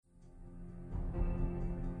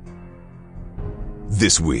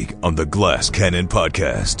This week on the Glass Cannon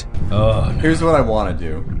Podcast. Oh, no. Here's what I want to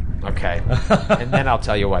do. Okay. And then I'll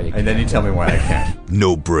tell you why you can't. And then you tell me why I can't.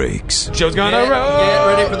 No breaks. Joe's gonna roll. Get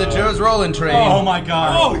ready for the Joe's Rolling Train. Oh my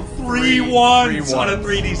god. Oh, 3 ones on a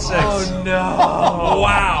 3d6. Oh, no.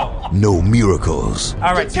 Wow. No miracles.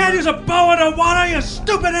 All right. Can't use a bow and a water, you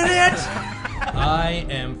stupid idiot! I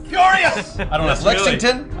am furious. I don't have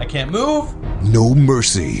Lexington. I can't move. No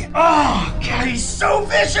mercy. Oh, God, he's so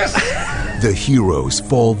vicious! The heroes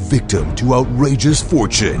fall victim to outrageous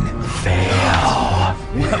fortune.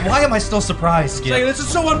 Why am I still surprised, Skip? Like, this is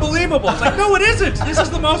so unbelievable. It's like, no, it isn't. This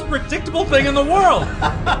is the most predictable thing in the world.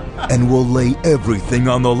 And will lay everything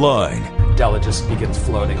on the line. Della just begins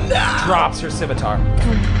floating. Drops her scimitar.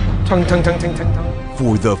 Tung, tung, tung, tung, tung, tung.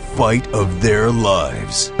 For the fight of their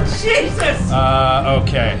lives. Jesus!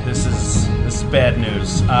 Okay. This is bad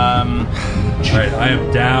news. Alright, I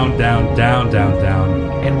am down.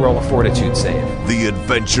 And roll a fortitude save. The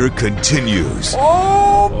adventure continues.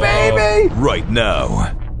 Oh, baby! Right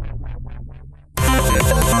now.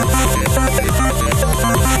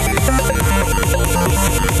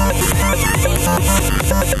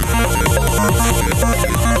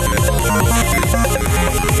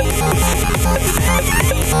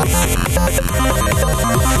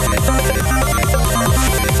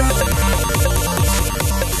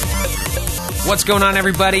 What's going on,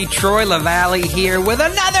 everybody? Troy LaValle here with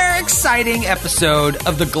another exciting episode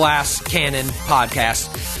of the Glass Cannon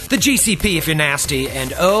Podcast. The GCP if you're nasty,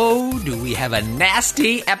 and oh, do we have a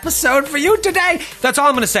nasty episode for you today? That's all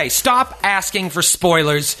I'm going to say. Stop asking for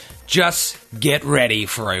spoilers. Just get ready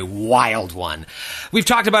for a wild one. We've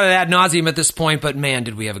talked about it ad nauseum at this point, but man,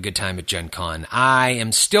 did we have a good time at Gen Con. I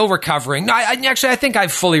am still recovering. No, I think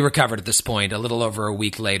I've fully recovered at this point, a little over a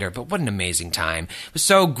week later, but what an amazing time. It was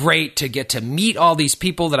so great to get to meet all these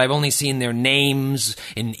people that I've only seen their names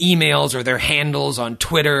in emails or their handles on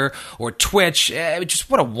Twitter or Twitch. Just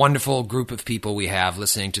what a wonderful group of people we have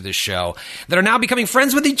listening to this show that are now becoming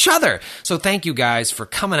friends with each other. So thank you guys for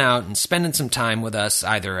coming out and spending some time with us,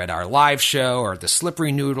 either at our live show or the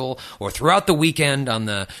Slippery Noodle or throughout the weekend on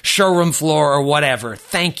the showroom floor or whatever.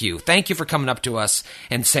 Thank you. Thank you for coming up to us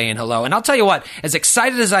and saying hello. And I'll tell you what, as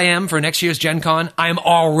excited as I am for next year's Gen Con, I'm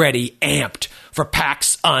already amped for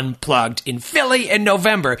PAX Unplugged in Philly in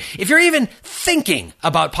November. If you're even thinking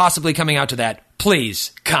about possibly coming out to that,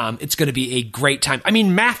 please come. It's going to be a great time. I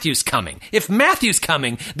mean, Matthew's coming. If Matthew's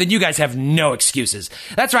coming, then you guys have no excuses.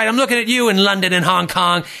 That's right. I'm looking at you in London and Hong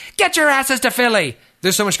Kong. Get your asses to Philly.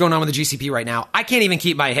 There's so much going on with the GCP right now. I can't even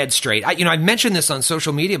keep my head straight. I've mentioned this on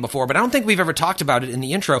social media before, but I don't think we've ever talked about it in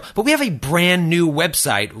the intro. But we have a brand new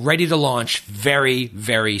website ready to launch very,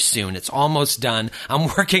 very soon. It's almost done. I'm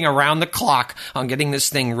working around the clock on getting this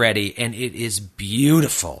thing ready, and it is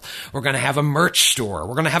beautiful. We're going to have a merch store.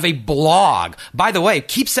 We're going to have a blog. By the way,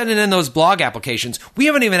 keep sending in those blog applications. We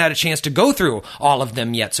haven't even had a chance to go through all of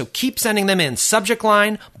them yet, so keep sending them in. Subject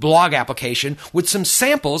line, blog application, with some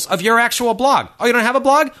samples of your actual blog. Oh, you don't have a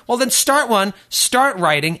blog? Well, then start one, start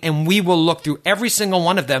writing, and we will look through every single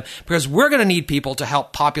one of them because we're going to need people to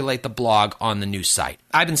help populate the blog on the new site.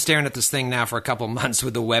 I've been staring at this thing now for a couple months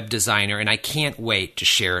with the web designer, and I can't wait to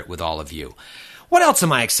share it with all of you. What else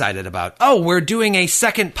am I excited about? Oh, we're doing a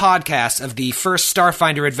second podcast of the first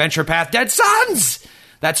Starfinder Adventure Path Dead Sons!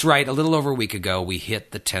 That's right, a little over a week ago, we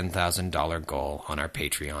hit the $10,000 goal on our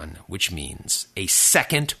Patreon, which means a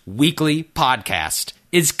second weekly podcast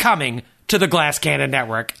is coming to the Glass Cannon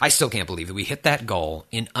Network. I still can't believe that we hit that goal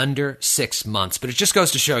in under 6 months, but it just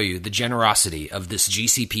goes to show you the generosity of this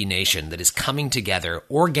GCP nation that is coming together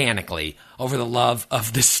organically over the love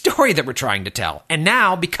of the story that we're trying to tell. And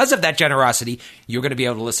now, because of that generosity, you're going to be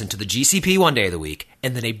able to listen to the GCP one day of the week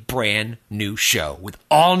and then a brand new show with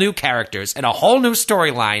all new characters and a whole new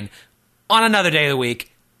storyline on another day of the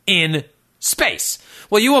week in space.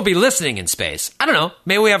 Well, you won't be listening in space. I don't know.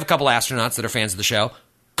 Maybe we have a couple astronauts that are fans of the show.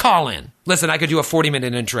 Call in. Listen, I could do a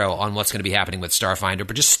 40-minute intro on what's going to be happening with Starfinder,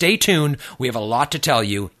 but just stay tuned. We have a lot to tell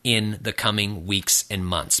you in the coming weeks and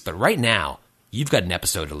months. But right now, you've got an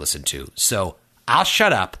episode to listen to. So I'll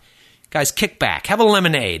shut up. Guys, kick back, have a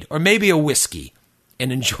lemonade, or maybe a whiskey,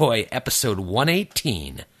 and enjoy episode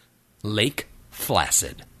 118, Lake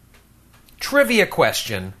Flaccid. Trivia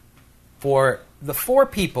question for the 4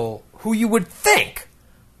 people who you would think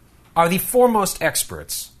are the foremost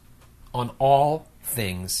experts on all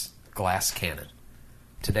things Glass Cannon.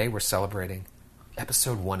 Today we're celebrating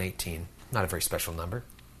episode 118. Not a very special number.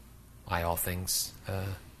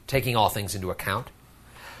 Taking all things into account.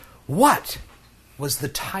 What was the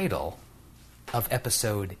title of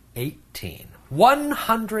episode 18?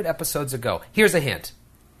 100 episodes ago. Here's a hint.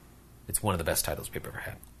 It's one of the best titles we've ever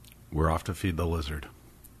had. We're off to feed the lizard.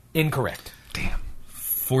 Incorrect.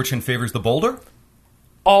 Fortune favors the boulder?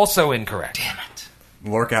 Also incorrect. Damn it.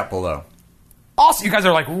 Lurk out below. Also, you guys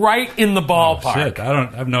are like right in the ballpark. Shit, I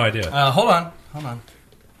have no idea. Hold on.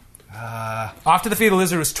 Off to the feed of the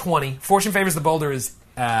lizard is 20. Fortune favors the boulder is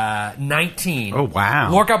 19. Oh,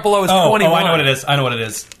 wow. Lurk out below is 21. Oh, I know what it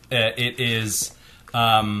is. It is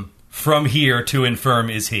from here to infirm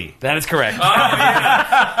is he. That is correct. Oh, yeah.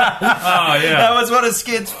 That was one of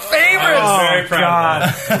Skid's favorites. I was very proud of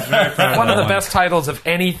that. I was very proud One of the that best titles of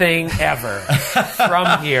anything ever.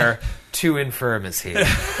 From here to infirm is he.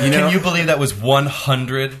 Can you believe that was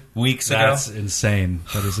 100 weeks ago? That's insane.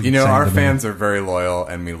 That is insane. Our to me. fans are very loyal,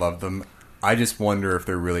 and we love them. I just wonder if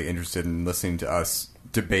they're really interested in listening to us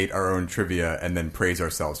debate our own trivia and then praise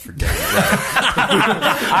ourselves for getting it right.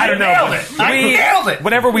 I don't know. I nailed it.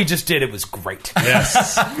 Whatever we just did, it was great.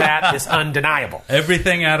 Yes. That is undeniable.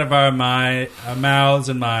 Everything out of our mouths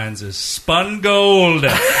and minds is spun gold.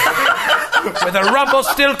 With the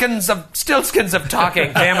Rumpelstiltskins of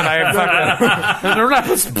talking. Damn it, I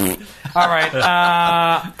fucking... All right.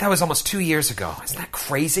 That was almost 2 years ago. Isn't that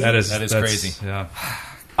crazy? That is crazy. Yeah.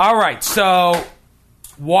 All right, so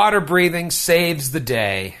water breathing saves the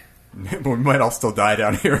day. We might all still die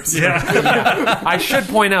down here. So. I should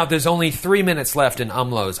point out there's only 3 minutes left in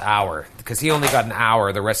Umlo's hour because he only got an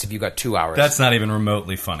hour. The rest of you got 2 hours. That's not even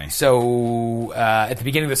remotely funny. So at the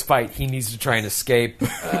beginning of this fight, he needs to try and escape.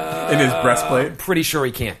 In his breastplate? Pretty sure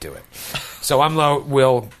he can't do it. So Umlo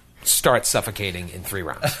will start suffocating in 3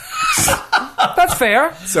 rounds. That's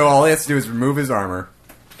fair. So all he has to do is remove his armor,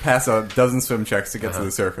 pass a dozen swim checks to get to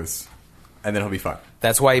the surface, and then he'll be fine.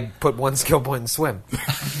 That's why he put 1 skill point in swim.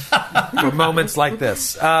 For moments like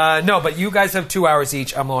this. No, but you guys have 2 hours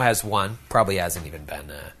each. Umlo has 1. Probably hasn't even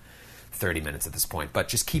been 30 minutes at this point. But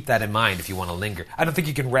just keep that in mind if you want to linger. I don't think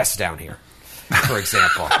you can rest down here, for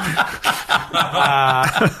example.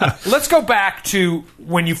 Let's go back to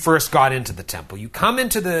when you first got into the temple. You come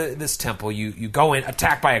into this temple. You go in,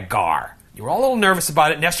 attacked by a gar. You're all a little nervous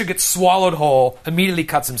about it. Nestor gets swallowed whole, immediately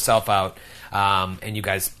cuts himself out, and you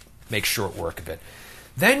guys make short work of it.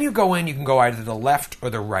 Then you go in, you can go either to the left or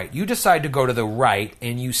the right. You decide to go to the right,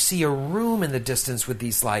 and you see a room in the distance with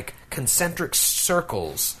these, like, concentric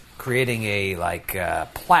circles creating a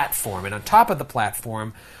platform. And on top of the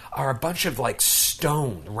platform are a bunch of, like,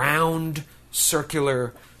 stone, round,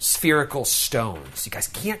 circular, spherical stones. You guys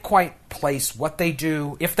can't quite place what they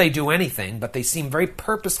do, if they do anything, but they seem very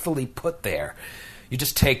purposefully put there. You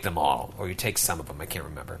just take them all, or you take some of them, I can't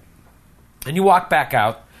remember. And you walk back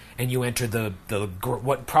out, and you enter the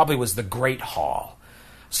what probably was the Great Hall.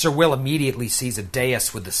 Sir Will immediately sees a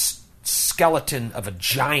dais with the skeleton of a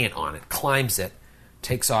giant on it, climbs it,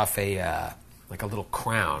 takes off a little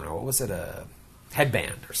crown, or what was it, a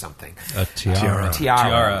headband or something. A tiara.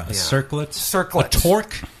 Tiara. A circlet. Circlet. A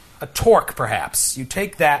torque. A torque, perhaps. You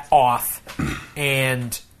take that off,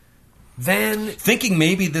 and then... Thinking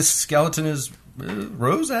maybe this skeleton is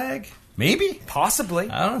Rosag? Maybe?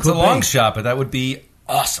 Possibly. I don't know. It's a long shot, but that would be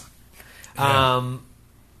awesome. And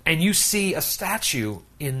you see a statue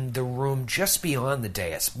in the room just beyond the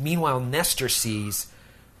dais. Meanwhile, Nestor sees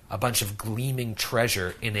a bunch of gleaming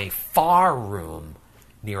treasure in a far room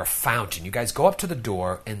near a fountain. You guys go up to the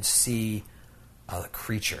door and see a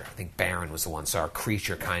creature. I think Baron was the one. Saw a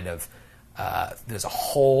creature kind of... there's a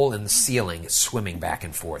hole in the ceiling swimming back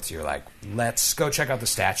and forth. So you're like, let's go check out the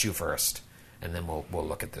statue first, and then we'll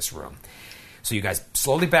look at this room. So you guys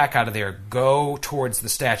slowly back out of there, go towards the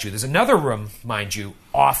statue. There's another room, mind you,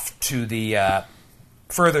 off to the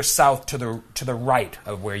further south to the right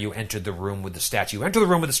of where you entered the room with the statue. You enter the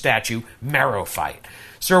room with the statue, marrow fight.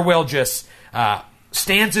 Sir Will just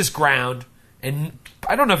stands his ground, and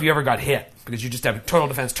I don't know if you ever got hit, because you just have total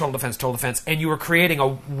defense, and you were creating a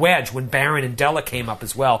wedge when Baron and Della came up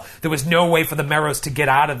as well. There was no way for the Merrows to get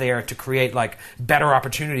out of there to create like better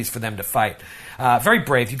opportunities for them to fight. Very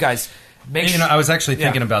brave. You guys... I was actually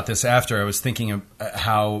thinking about this after. I was thinking of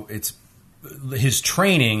how his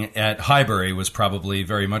training at Highbury was probably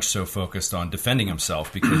very much so focused on defending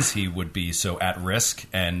himself because he would be so at risk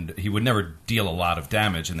and he would never deal a lot of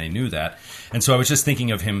damage, and they knew that. And so I was just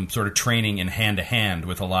thinking of him sort of training in hand-to-hand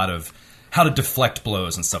with a lot of how to deflect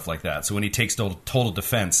blows and stuff like that. So when he takes total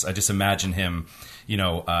defense, I just imagine him,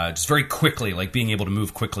 just very quickly, like being able to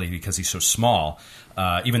move quickly because he's so small,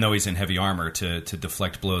 even though he's in heavy armor, to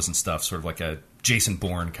deflect blows and stuff, sort of like a Jason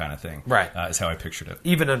Bourne kind of thing. Right. Is how I pictured it.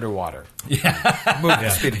 Even underwater. Yeah. Move at the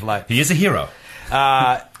speed of light. He is a hero.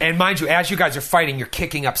 And mind you, as you guys are fighting, you're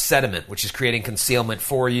kicking up sediment, which is creating concealment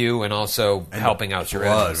for you and also helping out your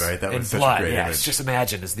enemies. Blood, right? That was and such blood, a great yeah. image. Just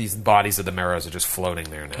imagine as these bodies of the Merrows are just floating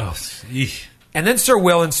there now. Oh, And then Sir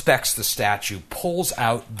Will inspects the statue, pulls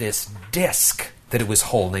out this disc that it was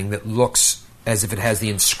holding that looks as if it has the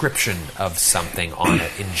inscription of something on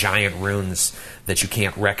it in giant runes that you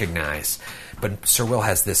can't recognize. But Sir Will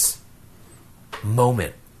has this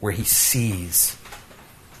moment where he sees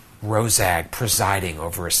Rozag presiding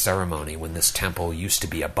over a ceremony when this temple used to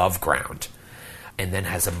be above ground, and then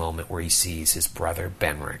has a moment where he sees his brother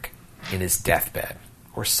Benric in his deathbed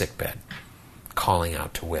or sickbed calling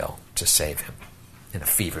out to Will to save him in a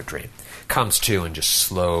fever dream. Comes to and just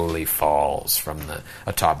slowly falls from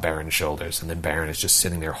atop Baron's shoulders, and then Baron is just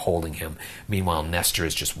sitting there holding him. Meanwhile, Nestor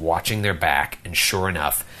is just watching their back, and sure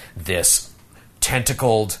enough, this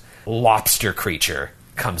tentacled lobster creature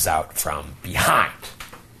comes out from behind.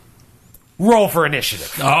 Roll for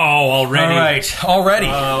initiative. Oh, already. All right, already.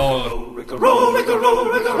 Roll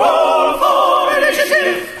for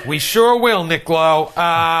initiative. We sure will, Niccolo.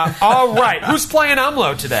 All right, who's playing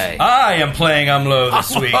Umlo today? I am playing Umlo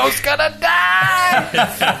this week. Umlo's gonna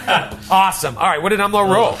die! Awesome. All right, what did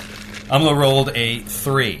Umlo roll? Umlo rolled a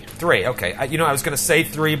 3. 3, okay. I was going to say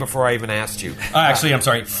 3 before I even asked you. Actually, I'm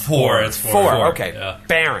sorry, 4. It's 4, okay. Yeah.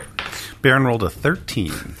 Baron. Baron rolled a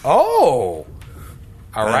 13. Oh!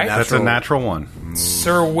 All right. That's a natural one.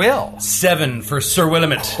 Sir Will. 7 for Sir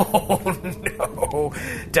Willamette. Oh, no.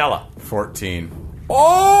 Della. 14.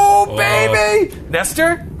 Oh, baby!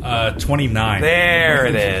 Nestor? 29. There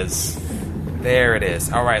it is. There it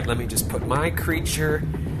is. All right, let me just put my creature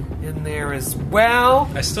in there as well.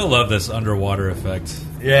 I still love this underwater effect.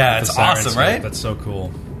 Yeah, The it's sirens awesome, hit. right? That's so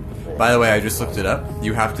cool. By the way, I just looked it up.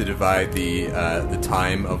 You have to divide the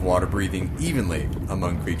time of water breathing evenly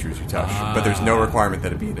among creatures you touch. But there's no requirement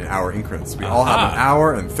that it be in an hour increments. We all have an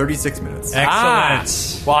hour and 36 minutes.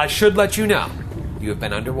 Excellent. Well, I should let you know, you have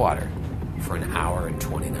been underwater for an hour and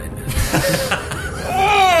 29 minutes.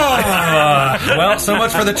 Well, so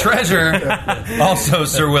much for the treasure. Also,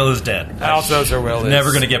 Sir Will is dead. Also, Sir Will is Never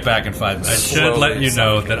going to get back in 5 I minutes. should let you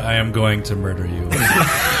know that I am going to murder you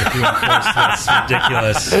if you enforce this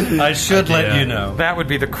ridiculous. I should let idea. you know. That would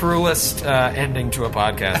be the cruelest ending to a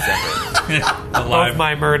podcast ever. Both Alive.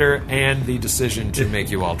 my murder and the decision to make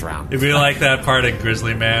you all drown. It'd be like that part in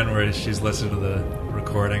Grizzly Man where she's listening to the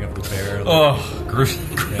recording of the bear. Oh, gruesome.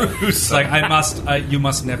 It's like you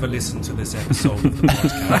must never listen to this episode of the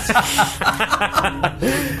podcast.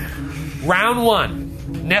 Round 1.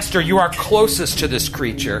 Nestor, you are closest to this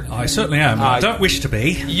creature. I certainly am. I don't wish to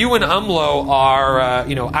be. You and Umlo are,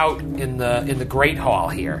 out in the Great Hall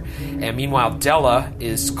here, and meanwhile Della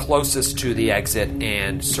is closest to the exit,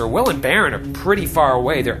 and Sir Will and Baron are pretty far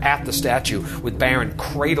away. They're at the statue with Baron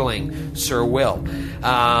cradling Sir Will.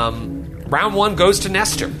 Round 1 goes to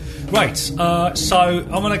Nestor. Right. So I'm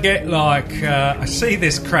gonna get I see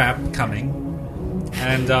this crab coming,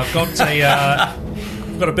 and I've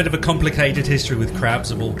got a bit of a complicated history with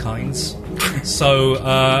crabs of all kinds. So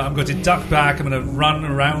I'm going to duck back. I'm going to run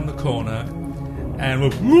around the corner, and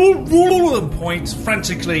we'll point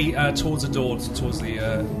frantically towards the door, towards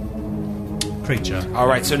the creature. All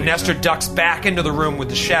right, so Nestor ducks back into the room with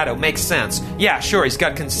the shadow. Makes sense. Yeah, sure, he's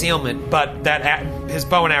got concealment, but his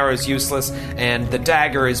bow and arrow is useless, and the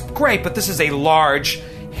dagger is great, but this is a large,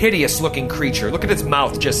 hideous-looking creature. Look at its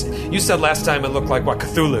mouth. You said last time it looked like,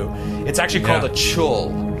 Cthulhu. It's actually called a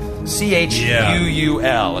chul.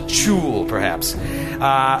 Chuul. A chul, perhaps.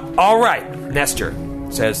 All right, Nestor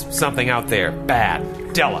says something out there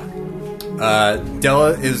bad. Della.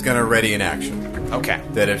 Della is going to ready an action. Okay.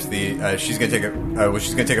 That if she's going to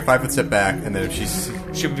take a 5-foot step back, and then if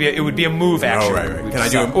It would be a move action. Oh, right. Can I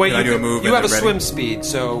do a move? You and have a then ready? swim speed,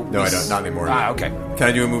 so... No, I don't. Not anymore. Okay. Can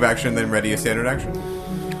I do a move action and then ready a standard action?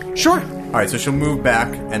 Sure. All right, so she'll move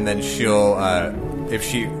back, and then she'll,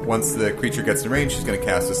 once the creature gets in range, she's going to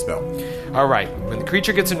cast a spell. All right. When the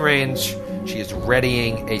creature gets in range, she is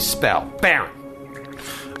readying a spell.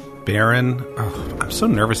 Baron, I'm so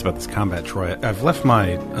nervous about this combat, Troy. I've left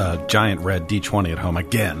my giant red D20 at home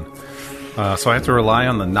again. So I have to rely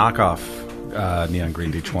on the knockoff neon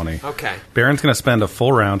green D20. Okay. Baron's going to spend a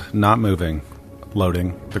full round not moving,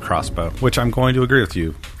 loading the crossbow, which I'm going to agree with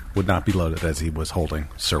you would not be loaded as he was holding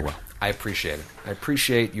Sir Will. I appreciate it. I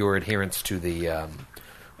appreciate your adherence to the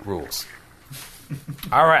rules.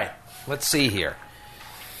 All right. Let's see here.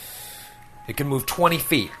 It can move 20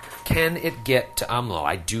 feet. Can it get to Umlo?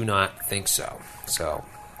 I do not think so. So,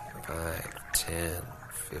 5, 10,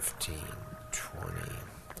 15, 20,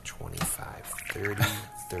 25, 30,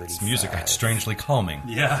 35. This music got strangely calming.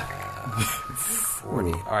 Yeah.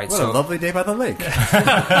 40. All right, What a lovely day by the lake.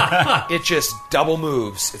 it just double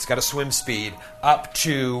moves. It's got a swim speed up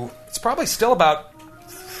to... It's probably still about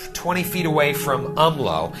 20 feet away from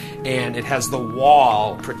Umlo, and it has the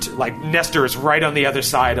wall, like Nestor is right on the other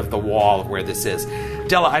side of the wall of where this is.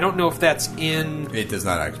 Della, I don't know if that's in... It does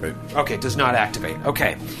not activate. Okay, it does not activate.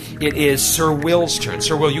 Okay. It is Sir Will's turn.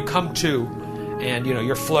 Sir Will, you come to, and,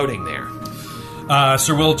 you're floating there.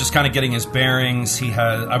 Sir Will just kind of getting his bearings. He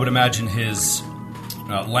has, I would imagine his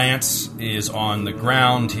lance is on the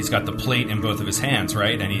ground. He's got the plate in both of his hands,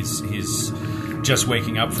 right? And he's just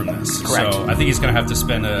waking up from this. Correct. So I think he's going to have to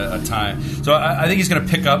spend a time. So I think he's going to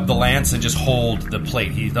pick up the lance and just hold the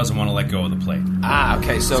plate. He doesn't want to let go of the plate. Ah,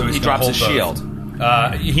 okay. So he drops his shield.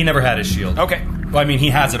 He never had his shield. Okay. Well, I mean, he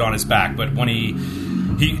has it on his back, but when he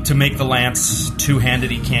to make the lance two-handed,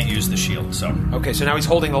 he can't use the shield. So okay, so now he's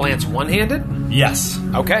holding the lance one-handed. Yes.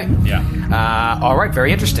 Okay. Yeah. All right.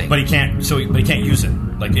 Very interesting. But he can't. But he can't use it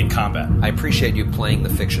like in combat. I appreciate you playing the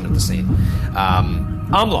fiction of the scene.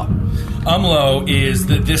 Umlo is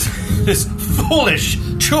this foolish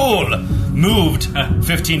chul moved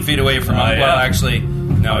 15 feet away from him. Yeah. Well, actually,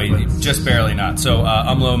 no, he just barely not. So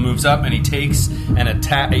Umlo moves up and he takes a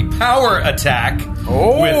power attack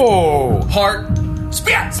with heart.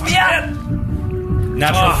 Spiat!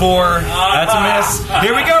 Natural 4. That's a miss.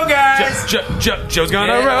 Here we go, guys. Joe's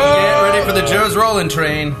gonna roll. Get ready for the Joe's rolling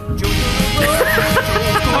train. I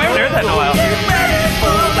haven't heard that in a while.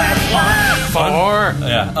 4.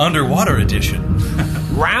 Yeah, underwater edition.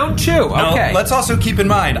 Round 2. Now, Okay. let's also keep in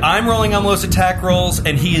mind, I'm rolling Umlo's attack rolls,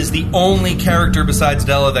 and he is the only character besides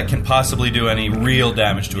Della that can possibly do any real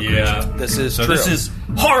damage to a creature. This is So true. this is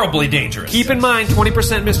horribly dangerous. Keep in mind,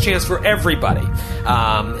 20% mischance for everybody,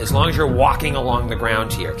 as long as you're walking along the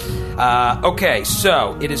ground here. Okay,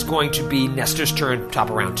 so it is going to be Nestor's turn, top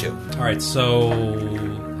of round 2. All right, so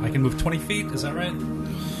I can move 20 feet. Is that right?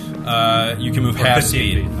 You can move Or half 15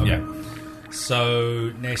 speed. feet, okay. Yeah.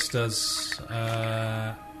 So Nestor's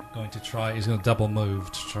going to try. He's going to double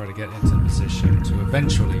move to try to get into position to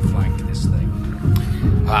eventually flank this thing.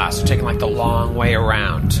 So taking like the long way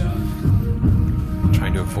around.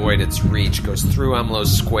 Trying to avoid its reach. Goes through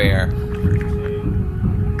Umlo's square. 20,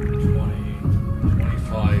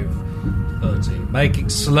 25, 30.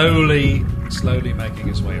 Slowly making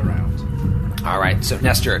his way around. All right, so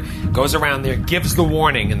Nestor goes around there, gives the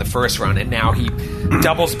warning in the first run, and now he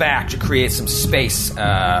doubles back to create some space.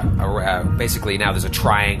 Basically, now there's a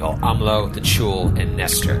triangle: Umlo, the Chul, and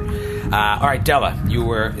Nestor. All right, Della,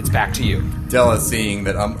 it's back to you. Della, seeing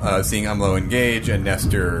Umlo engage and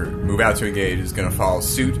Nestor move out to engage, is going to follow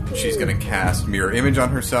suit. She's going to cast Mirror Image on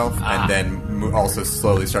herself, and then also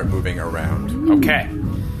slowly start moving around. Okay.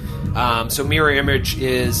 So Mirror Image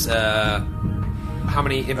is how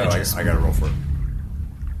many images? I got to roll for it.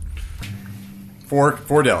 4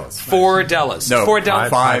 Dellas. 4 Dellas. No, 4 Dellas.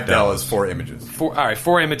 5 Dellas, 4 images. All right,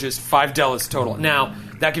 4 images, 5 Dellas total. Now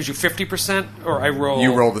that gives you 50%, or I roll.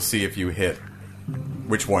 You roll to see if you hit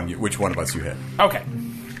which one of us you hit. Okay.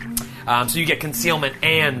 So you get concealment,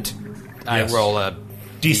 and I Yes. roll a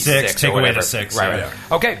D6, take or away whatever. the 6. Right. Yeah.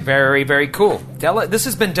 Okay, very, very cool. Della, this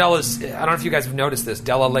has been Della's. I don't know if you guys have noticed this.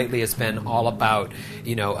 Della lately has been all about,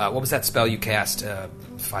 what was that spell you cast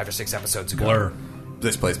 5 or 6 episodes ago? Blur.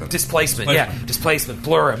 Displacement. Displacement,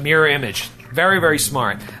 blur, mirror image. Very, very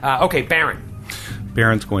smart. Okay, Baron.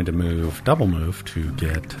 Baron's going to double move to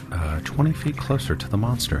get 20 feet closer to the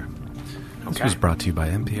monster. This Okay. was brought to you by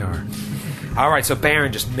NPR. All right, so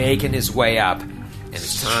Baron just making his way up, and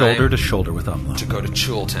it's time Shoulder to shoulder with Umlo. to go to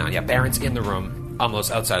Chul Town. Yeah, Baron's in the room. Umlo's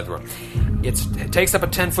outside of the room. It takes up a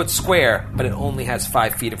 10-foot square, but it only has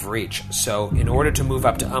 5 feet of reach. So in order to move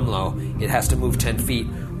up to Umlo, it has to move 10 feet,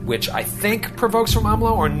 which I think provokes from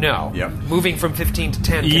Umlo, or no? Yep. Moving from 15 to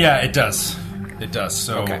 10. Yeah, it does. It does.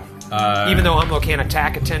 So, Okay. Even though Umlo can't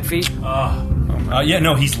attack at 10 feet?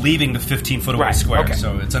 no, he's leaving the 15-foot away Right, square. okay.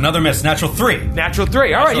 So it's another miss. Natural 3. Natural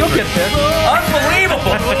 3. All right, you'll get there.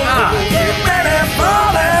 Unbelievable.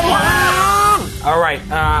 All right,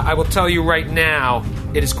 I will tell you right now,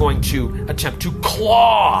 it is going to attempt to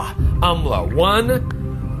claw Umlo.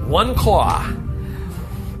 One claw.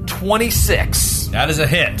 26. That is a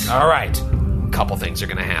hit. All right. Couple things are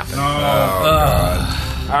going to happen.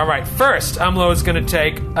 God. All right. First, Umlo is going to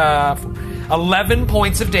take 11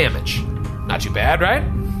 points of damage. Not too bad, right?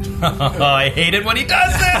 I hate it when he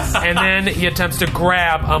does this. And then he attempts to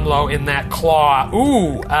grab Umlo in that claw.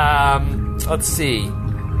 Ooh. Let's see.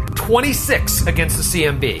 26 against the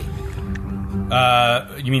CMB.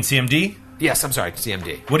 You mean CMD? Yes, I'm sorry,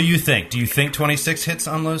 CMD. What do you think? Do you think 26 hits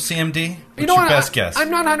on Lowe's CMD? What's You know your what? best guess? I'm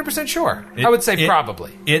not 100% sure. I would say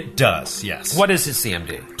probably. It does, yes. What is his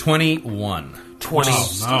CMD? 21. 20.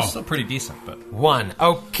 Still pretty decent, but... 1.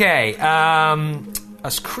 Okay.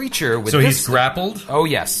 a creature with So this... he's grappled? Oh,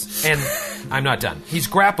 yes. And I'm not done. He's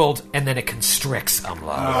grappled, and then it constricts Umlo.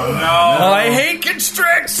 Oh, I hate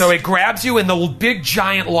constricts! So it grabs you in the big,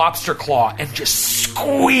 giant lobster claw and just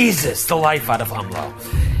squeezes the life out of Umlo.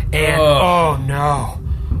 And, oh no.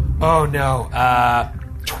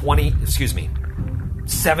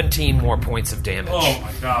 17 more points of damage. Oh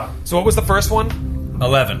my god. So what was the first one?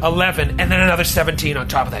 11. 11, and then another 17 on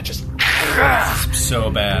top of that, just So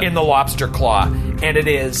bad. in the lobster claw. And it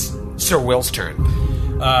is Sir Will's turn.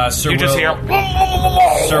 Sir You just hear...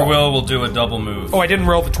 Sir Will do a double move. Oh, I didn't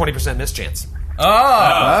roll the 20% mischance. Oh!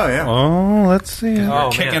 Oh, yeah. Oh, let's see. Oh,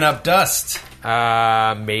 Kicking man. up dust.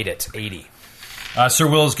 Made it. 80. Sir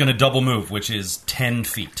Will is going to double move, which is 10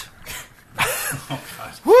 feet.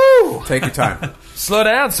 Woo! Take your time. Slow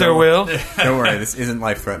down, Sir Will. Don't worry, this isn't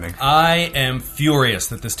life-threatening. I am furious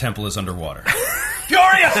that this temple is underwater.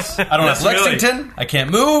 Furious! I don't have Really? Lexington. I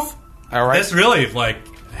can't move. All right. This really, like,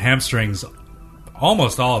 hamstrings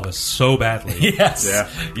almost all of us so badly. Yes. Yeah.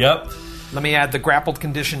 Yep. Let me add the grappled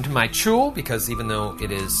condition to my Chul, because even though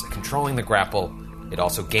it is controlling the grapple, it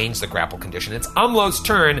also gains the grapple condition. It's Umlo's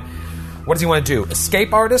turn. What does he want to do?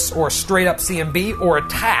 Escape artist, or straight up CMB, or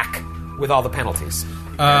attack with all the penalties?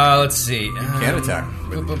 Let's see. Can't attack.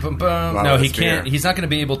 No, he spear. can't. He's not going to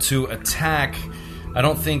be able to attack. I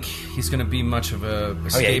don't think he's going to be much of a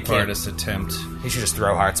escape can't. artist attempt. He should just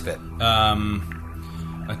throw heart spit.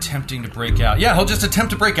 Attempting to break out. Yeah, he'll just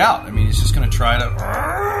attempt to break out. I mean, he's just going to try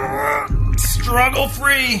to struggle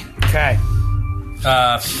free. Okay.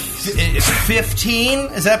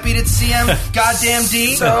 15? Is that beat its CM? Goddamn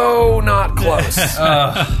D? So not close.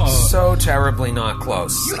 So terribly not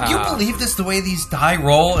close. You believe this the way these die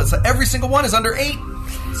roll? It's like every single one is under 8.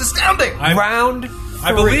 It's astounding. Round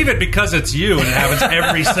I believe it because it's you, and it happens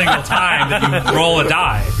every single time that you roll a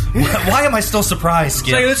die. Why am I still surprised,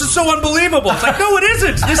 Skip? Say, this is so unbelievable. It's like, no, it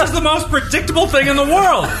isn't. This is the most predictable thing in the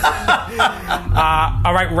world.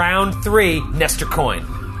 all right, round 3, Nestor Coin.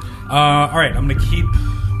 All right, I'm going to keep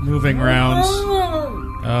moving around.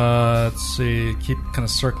 Let's see. Keep kind of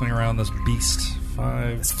circling around this beast.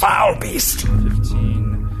 5, Foul beast.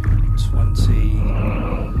 15,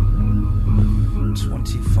 20,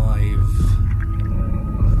 25,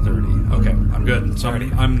 30. Okay, I'm good. So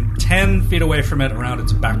I'm 10 feet away from it around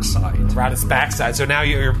its backside. Around its backside. So now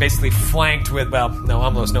you're basically flanked with, well, no,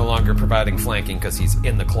 Umlo's no longer providing flanking because he's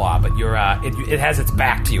in the claw, but you're it has its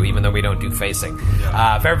back to you, even though we don't do facing.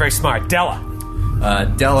 Very, very smart. Della.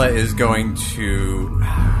 Della is going to...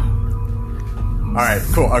 All right,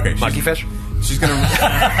 cool. Okay, Monkey fish? She's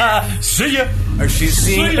gonna See ya. she's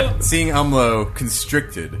See ya. seeing Umlo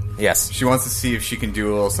constricted. Yes. She wants to see if she can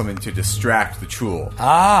do a little something to distract the Chul.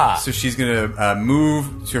 Ah. So she's gonna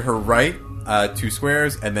move to her right 2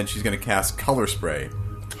 squares, and then she's gonna cast Color Spray.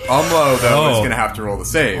 Umlo though is gonna have to roll the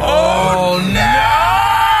save. Oh,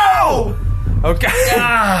 no! Okay.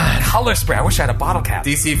 Color spray. I wish I had a bottle cap.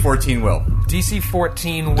 DC 14 will. DC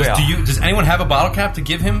 14 will. Does anyone have a bottle cap to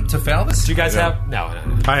give him to fail this? Do you guys have? No.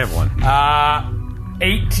 I have one.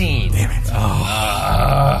 18. Damn it. All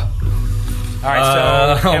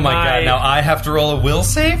right, so. Oh am my god! Now I have to roll a will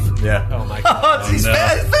save. Yeah. Oh my god. He's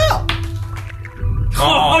failed.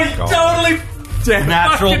 Oh, you totally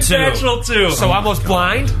Natural fucking 2. natural 2. So almost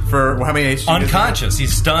blind? For how many HP? Unconscious.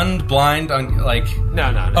 He's stunned, blind, No.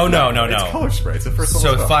 Oh no! It's Color Spray. It's the first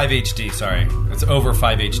So level 5 HD. Sorry, it's over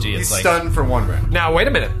 5 HD. He's It's like stunned for 1 round. Now, wait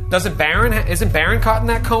a minute. Isn't Baron caught in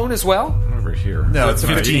that cone as well? Over here. No, it's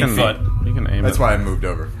 15 foot. You can aim That's it. why I moved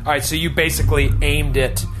over. All right, so you basically aimed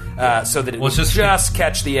it so that it would it's just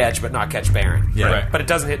catch the edge, but not catch Baron. Yeah. Right. But it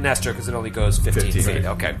doesn't hit Nestor because it only goes 15 feet. right.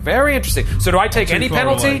 Okay, very interesting. So do I take any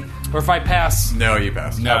penalty, or if I pass? No, you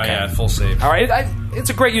passed. no, Okay. yeah, full save. All right,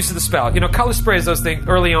 it's a great use of the spell. You know, color sprays those things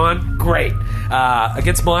early on, great.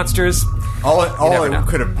 Against monsters, All never know. it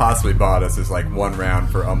could have possibly bought us is like 1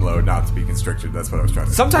 round for Umlo not to be constricted. That's what I was trying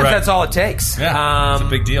to say. sometimes Right. that's all it takes. Yeah, it's a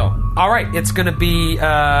big deal. All right, it's going to be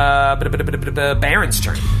Baron's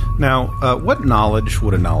turn. Now, what knowledge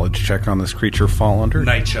would a knowledge check on this creature fall under?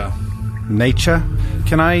 Nature. Nature?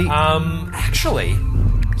 Can I... Actually,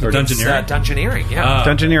 Dungeoneering. dungeoneering, yeah.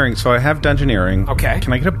 Dungeoneering. So I have Dungeoneering. Okay.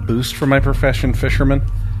 Can I get a boost for my profession, Fisherman?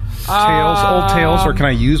 Old Tales, or can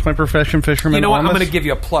I use my profession, Fisherman? You know what? on I'm this? going to give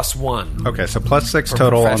you a +1 Okay, so +6 For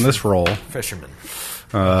total on profession. this roll. fisherman.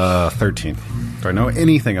 13. Do I know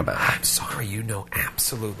anything about it? I'm sorry, you know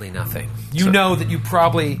absolutely nothing. You know that you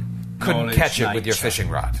probably couldn't Knowledge catch it night with your check. fishing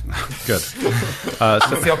rod. Good. I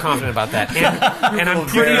feel confident about that. And I'm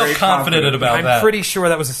pretty Feel confident about I'm that. pretty sure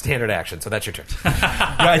that was a standard action, so that's your turn.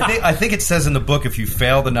 Yeah, I think it says in the book if you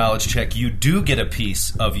fail the knowledge check, you do get a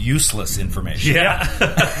piece of useless information. Yeah.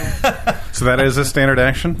 So that is a standard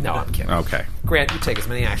action? No, I'm kidding. Okay. Grant, you take as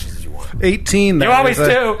many actions as you want. 18. that You always is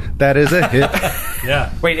do. That is a hit.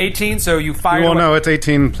 Yeah. Wait, 18, so you fired Well, away. no, it's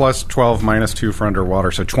 18 plus 12 minus 2 for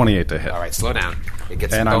underwater, so 28 to hit. All right, slow down. It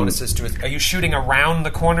gets some And I'm- bonuses to it. Are you shooting around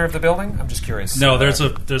the corner of the building? I'm just curious. No, there's a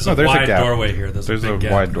there's wide a gap. doorway here. There's a big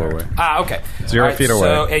gap wide there. doorway. Okay. 0 All right, feet away.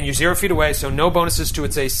 So, and you're 0 feet away, so no bonuses to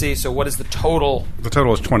its AC. So what is the total? The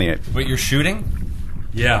total is 28. But you're shooting?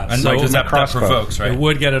 Yeah. And so like, does that crossbow. provokes, right? it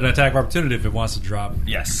would get an attack of opportunity if it wants to drop.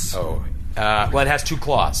 Yes. Oh, well, it has 2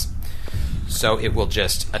 claws. So it will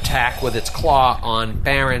just attack with its claw on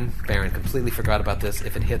Baron. Baron completely forgot about this.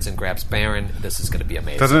 If it hits and grabs Baron, this is going to be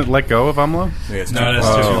amazing. Doesn't it let go of Umlo? Yeah, it's No, two that's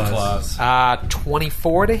claws. two claws.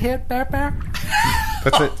 24 to hit, Bear?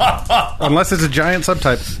 That's it. Unless it's a giant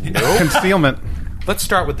subtype. Concealment. Let's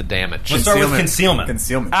start with the damage. Let's start with concealment.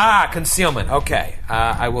 Concealment. Concealment. Okay.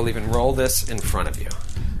 I will even roll this in front of you.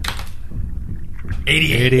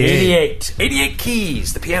 88. 88. 88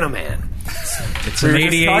 keys, the piano man. It's an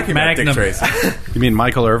 88 Magnum. You mean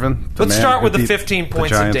Michael Irvin? Let's start with the 15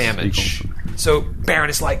 points of damage. So Baron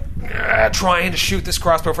is like trying to shoot this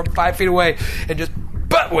crossbow from 5 feet away and just,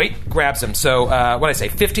 but wait, grabs him. So what did I say?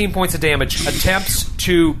 15 points of damage. Attempts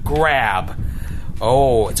to grab.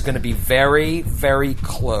 Oh, it's going to be very, very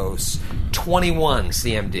close. 21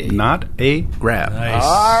 CMD. Not a grab. Nice.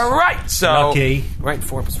 All right, so Lucky. right,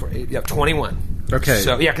 4 plus 4, 8. Yeah, 21. Okay.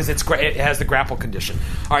 So yeah, because it has the grapple condition.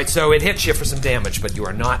 All right, so it hits you for some damage, but you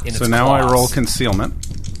are not in its So now claws. I roll concealment.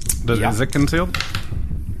 Yeah. Is it concealed?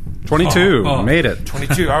 22. Oh. Made it.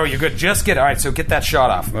 22. Oh, you're good. Just get. All right, so get that shot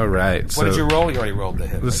off. All right. What did you roll? You already rolled the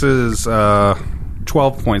hit. This is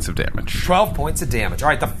 12 points of damage. 12 points of damage. All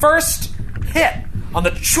right, the first hit on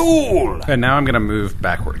the Chul. And now I'm going to move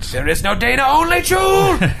backwards. There is no Dana, only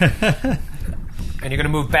Chul. And you're going to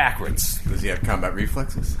move backwards. Does he have combat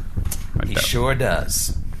reflexes? He sure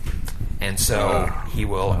does. And so he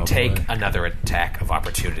will take another attack of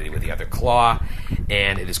opportunity with the other claw,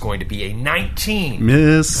 and it is going to be a 19.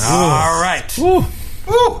 Miss. All right. Woo.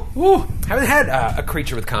 Woo. Woo. Haven't had a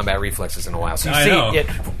creature with combat reflexes in a while. So you I see know. it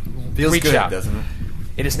Feels reach good, out. doesn't it?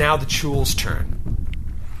 It is now the Chul's turn.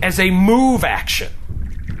 As a move action,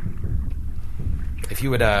 if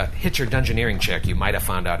you had hit your dungeoneering check, you might have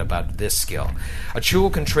found out about this skill. A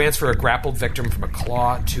Chul can transfer a grappled victim from a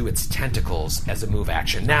claw to its tentacles as a move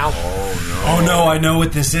action. Now, Oh no, I know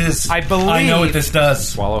what this is. I believe- I know what this does.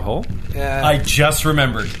 Swallow whole? I just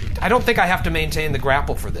remembered. I don't think I have to maintain the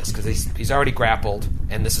grapple for this because he's already grappled,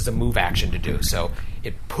 and this is a move action to do. So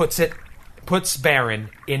it puts Baron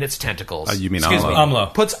in its tentacles. You mean Excuse me. Umlo.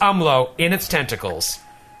 Umlo. Puts Umlo in its tentacles.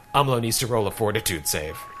 Umlo needs to roll a fortitude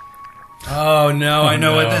save. Oh no, I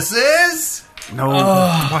know no. what this is. No.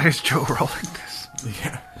 Why is Joe rolling this?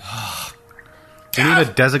 Yeah. We need a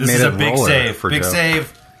This designated is a big roller save. for Big Joe.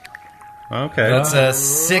 save. Okay. That's a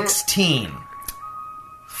 16.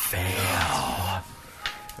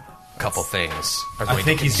 Couple things are I going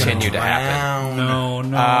think to he's going continue to happen.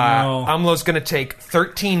 No. Umlo's going to take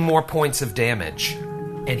 13 more points of damage,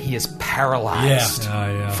 and he is paralyzed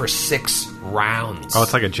Yeah. for 6 rounds. Oh,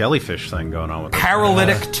 it's like a jellyfish thing going on with this.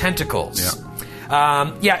 Paralytic tentacles.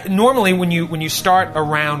 Normally when you start a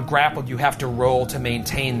round grappled, you have to roll to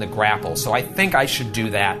maintain the grapple. So I think I should do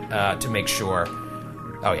that to make sure.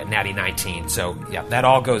 Oh yeah, natty 19. So yeah, that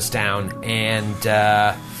all goes down, and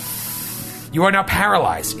you are now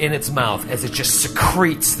paralyzed in its mouth as it just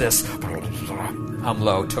secretes this.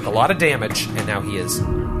 Umlo took a lot of damage, and now he is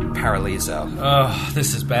paralyzo. Oh,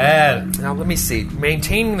 this is bad. Now let me see.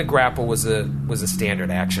 Maintaining the grapple was a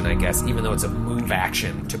standard action, I guess, even though it's a move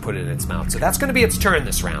action to put it in its mouth. So that's going to be its turn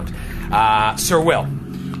this round. Sir Will.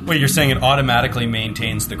 Wait, you're saying it automatically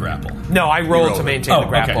maintains the grapple? No, I rolled to maintain the Oh,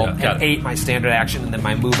 grapple okay, got and it. 8 my standard action, and then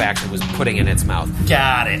my move action was putting it in its mouth.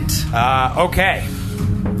 Got it. Okay.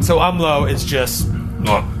 So Umlo is just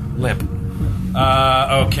limp.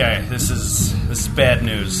 Okay, this is bad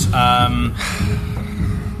news.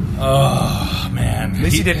 Oh man. At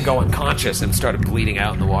least he didn't go unconscious and started bleeding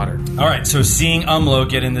out in the water. All right, so seeing Umlo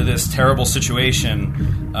get into this terrible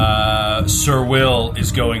situation, Sir Will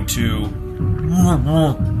is going to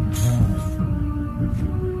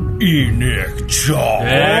Enoch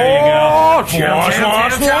Jaw.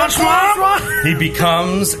 He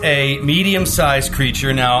becomes a medium-sized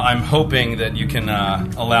creature. Now, I'm hoping that you can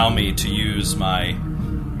allow me to use my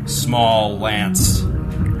small lance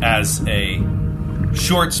as a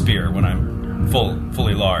short spear when I'm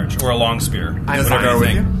fully large, or a long spear. Does it Whatever grow you with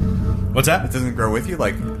think. you? What's that? It doesn't grow with you,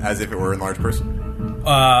 like as if it were a enlarged person?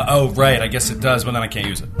 Oh, right. I guess it does, but then I can't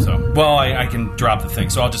use it. So, well, I can drop the thing.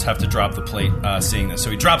 So I'll just have to drop the plate. Seeing this, so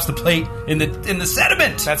he drops the plate in the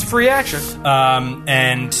sediment. That's free action.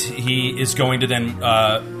 And he is going to then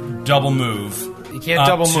double move. You can't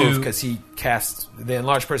double move because he casts the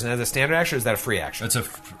enlarged person as a standard action. Or is that a free action?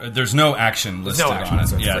 There's no action listed no action, on it.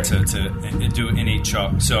 so it's Yeah, free. to do innate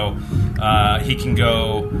choke. So he can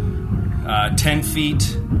go 10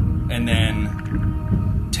 feet and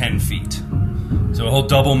then 10 feet. So he'll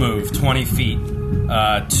double move 20 feet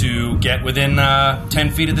to get within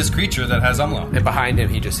 10 feet of this creature that has Umlo. And behind him,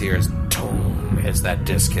 he just hears "Toom" as that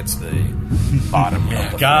disc hits the bottom.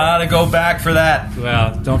 of the Gotta go back for that.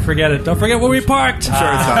 Well, don't forget it. Don't forget where we parked. Sure, it's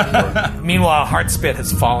not important. floor. Meanwhile, Heartspit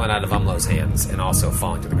has fallen out of Umlo's hands and also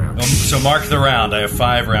falling to the ground. So mark the round. I have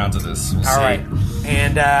 5 rounds of this. We'll All see. right.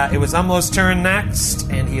 And it was Umlo's turn next,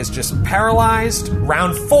 and he is just paralyzed.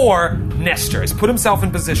 Round 4, Nestor has put himself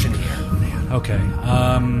in position here. Okay.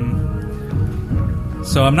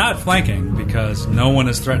 So I'm not flanking because no one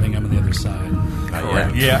is threatening him on the other side.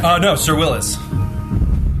 Not yet. Yeah. No, Sir Willis.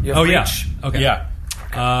 You have Oh, yeah. reach. Okay.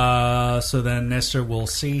 Yeah. So then Nestor will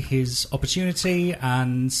see his opportunity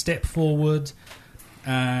and step forward.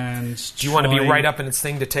 And Do you want to be right up in its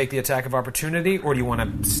thing to take the attack of opportunity, or do you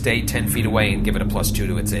want to stay 10 feet away and give it a +2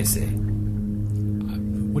 to its AC?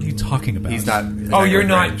 What are you talking about? He's not. Oh, you're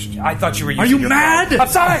not. ranged. I thought you were using Are you your mad? bow. I'm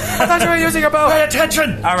sorry. I thought you were using your bow. Pay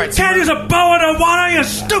attention! All right, You so can't use a bow and a water, you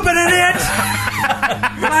stupid idiot!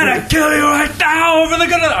 I'm gonna kill you right now over the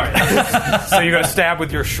good of the... All right. So you're going to stab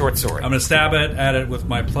with your short sword. I'm gonna stab at it with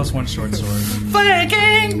my +1 short sword.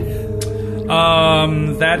 Flanking!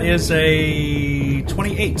 That is a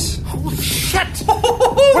 28. Holy shit!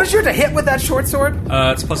 What is your to hit with that short sword?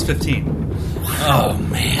 It's +15. Oh,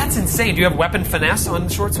 man. That's insane. Do you have weapon finesse on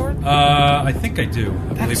the short sword? I think I do.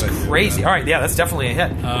 I That's believe I do. crazy. All right, yeah, that's definitely a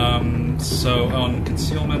hit. So on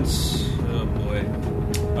concealment, oh boy,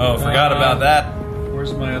 Oh, forgot about that.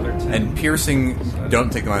 where's my other 10? And piercing,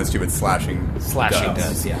 don't take the -2, but slashing. Slashing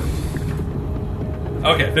does, yeah.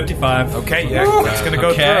 Okay, 55. Okay, yeah, that's going to go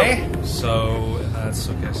Okay. through. So that's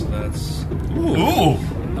okay. So that's Ooh.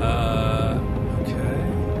 okay.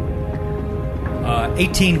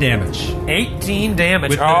 18 damage 18 damage.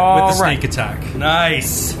 with the All sneak right. attack.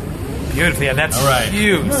 Nice. Beautiful. Yeah, that's All right.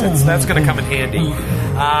 huge. That's going to come in handy.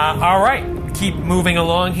 All right. Keep moving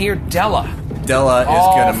along here. Della. Della is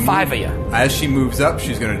All going to 5 of you. As she moves up,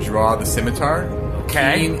 she's going to draw the scimitar,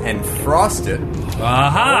 Okay. keen and frost it,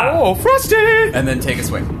 Aha! Oh, Frosty! and then take a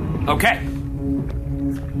swing. Okay.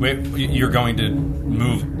 Wait, you're going to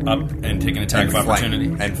move up and take an attack of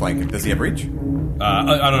opportunity? And flank him. Does he have reach?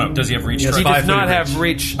 I don't know. Does he have reach? Yes, He strike? does 5 not foot have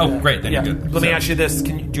reach. Oh, great. Then Yeah. you're good. Let me So- ask you this: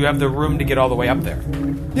 do you have the room to get all the way up there?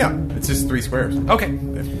 Yeah, it's just 3 squares. Okay.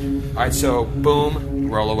 All right. So, boom,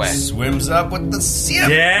 roll away. Swims up with the ship.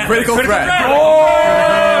 Yeah. Critical threat.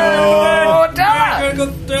 Oh, Della! Critical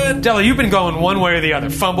threat. Della, you've been going one way or the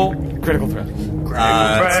other. Fumble, critical threat.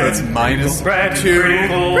 So it's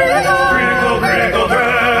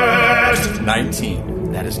 -2.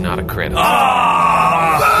 19. That is not a crit. Did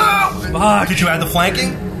you add the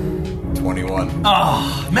flanking? 21.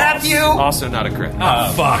 Matthew. Also not a crit.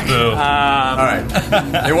 Fuck. Boo. All right.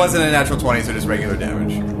 It wasn't a natural 20, so just regular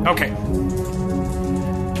damage. Okay.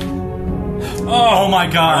 Oh my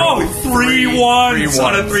god. Oh, 3 ones 3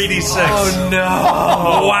 on a ones. 3d6. Oh no!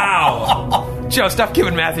 Wow. Joe, stop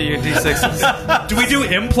giving Matthew your d6s. Do we do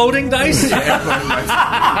imploding dice? Take away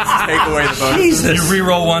the bonus. Jesus. You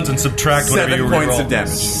re-roll ones and subtract whatever 7 you points re-roll. of damage.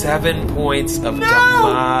 7 points of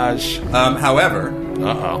damage. However,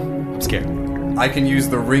 I'm scared. I can use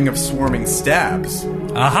the Ring of Swarming Stabs,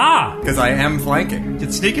 Aha! because I am flanking.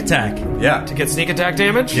 It's sneak attack. Yeah. To get sneak attack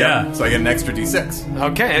damage? Yeah. So I get an extra d6.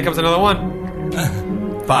 Okay, here comes another one.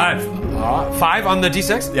 5. 5 on the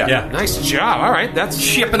d6? Yeah. Yeah. Nice job. All right, that's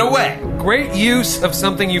Shipping away. great use of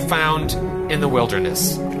something you found in the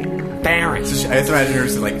wilderness. Baron. I just imagine her,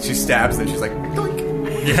 like, she stabs, and she's like, doink.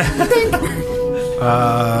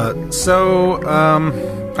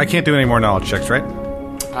 I can't do any more knowledge checks, right?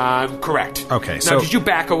 Correct. Okay, Now, so- did you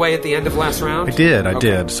back away at the end of last round? I did.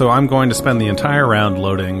 Okay. So I'm going to spend the entire round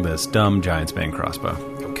loading this dumb Giant's Bane crossbow.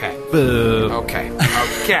 Okay. Boo. Okay.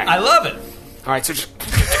 Okay. I love it. All right, so just...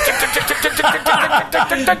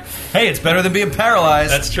 Hey, it's better than being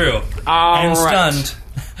paralyzed That's true. All and right. stunned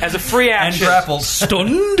As a free and action, grappled.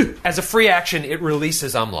 Stunned? as a free action, it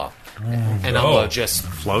releases Umlo, and Umlo just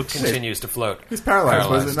Floats? continues to float. He's paralyzed.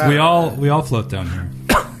 What does it matter? We all float down here.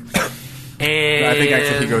 And I think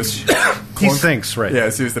actually he goes. He thinks, right? Yeah,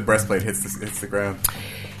 as soon as the breastplate hits the ground.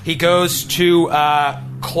 He goes to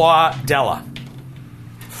Claudella.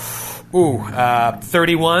 Ooh,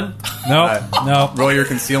 31. No. Roll your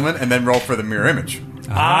concealment and then roll for the mirror image. This is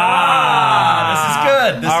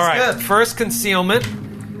good. This All is right, good. first concealment,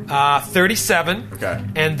 37. Okay.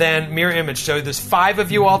 And then mirror image. So there's 5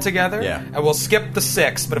 of you all together. Yeah. And we'll skip the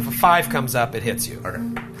 6, but if a 5 comes up, it hits you. Okay.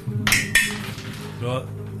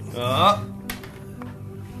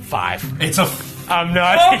 5. It's a. I'm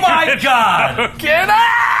not. Oh my god! Get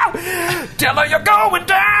out! Tell her you're going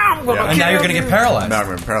down. Yeah. And now you're going to get paralyzed. Now I'm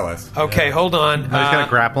going to paralyze. Okay, hold on. I'm just going to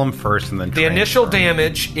grapple him first and then The train initial him.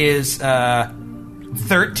 damage is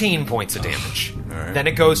 13 points of damage. right. Then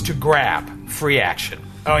it goes to grab, free action.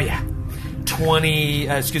 Oh yeah,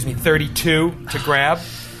 32 to grab.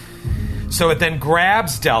 So it then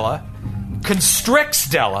grabs Della, constricts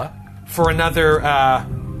Della for another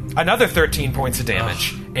 13 points of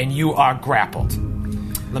damage, and you are grappled.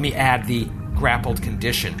 Let me add the grappled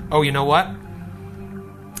condition. Oh, you know what?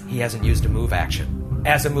 He hasn't used a move action.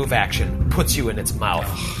 As a move action, puts you in its mouth.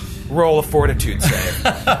 Roll a fortitude save.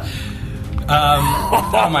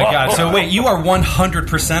 Oh my god. So wait, you are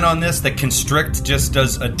 100% on this that constrict just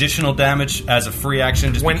does additional damage as a free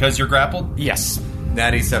action just because you're grappled? Yes.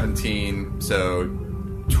 Natty 17, so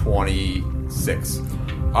 26.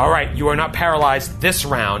 All right, you are not paralyzed this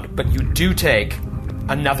round, but you do take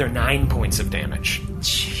another 9 points of damage.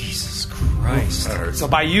 Jesus Christ. That hurts. So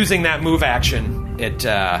by using that move action, it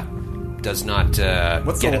does not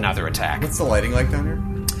get another attack. What's the lighting like down here?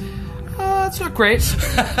 It's not great.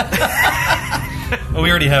 Well, we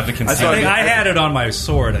already have the concealment. I had it on my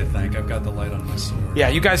sword, I think. I've got the light on my sword. Yeah,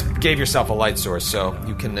 you guys gave yourself a light source, so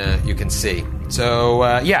you can see.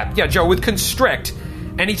 So yeah, Joe, with constrict,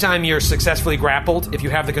 anytime you're successfully grappled, if you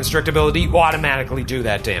have the constrict ability, you automatically do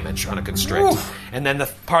that damage on a constrict. Oof. And then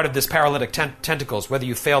the part of this paralytic tentacles, whether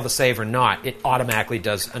you fail the save or not, it automatically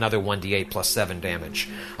does another 1d8 plus 7 damage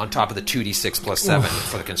on top of the 2d6 plus 7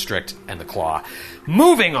 for the constrict and the claw.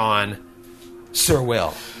 Moving on, Sir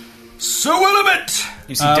Will. Sir Willamette!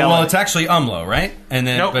 You see Della. Well, it's actually Umlo, right? And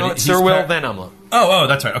then, No, it's Sir Will, then Umlo. Oh,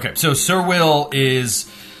 that's right. Okay, so Sir Will is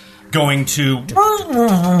going to...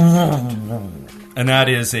 And that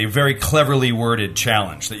is a very cleverly worded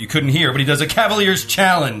challenge that you couldn't hear, but he does a Cavalier's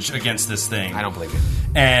challenge against this thing. I don't believe you.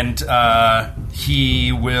 And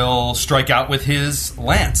he will strike out with his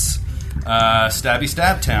lance. Stabby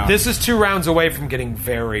Stab Town. This is 2 rounds away from getting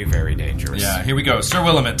very, very dangerous. Yeah, here we go. Sir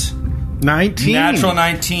Willamette. 19. Natural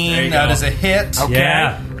 19. That is a hit. Okay.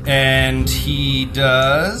 Yeah. And he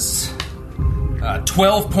does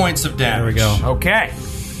 12 points of damage. There we go. Okay.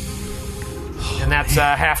 And that's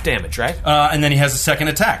half damage, right? And then he has a second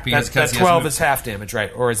attack. That 12 is half damage,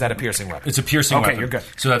 right? Or is that a piercing weapon? It's a piercing weapon. Okay, you're good.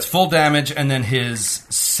 So that's full damage, and then his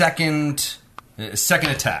second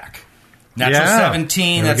attack. Natural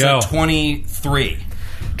 17, There we that's go. a 23.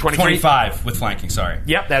 25 with flanking, sorry.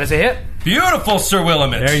 Yep, that is a hit. Beautiful, Sir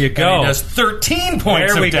Willamette. There you go. And he does 13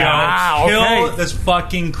 points There we of go. damage. Wow, Kill okay. this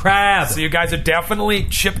fucking crab. So you guys are definitely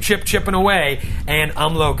chipping away, and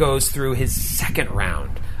Umlo goes through his second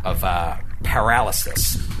round of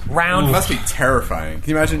paralysis. It Round must be terrifying. Can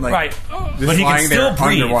you imagine, like, right. just But he can lying still there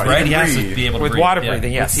breathe, underwater? right? He can has to breathe. be able to with breathe. water yeah.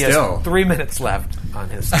 breathing. Yes, But he has still. 3 minutes left on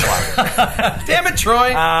his water. Damn it,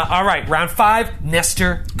 Troy. All right, round 5,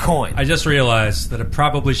 Nestor Coin. I just realized that it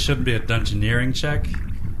probably shouldn't be a dungeoneering check.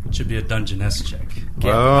 It should be a dungeness check.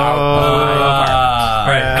 Get Oh. All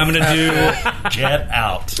right, I'm Get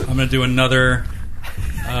out. gonna do another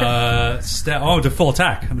do full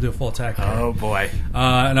attack. I'm gonna do a full attack. Oh boy.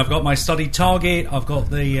 And I've got my studied target. I've got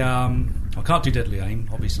the I can't do deadly aim,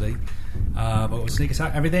 obviously, but with sneak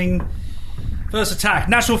attack, everything. First attack,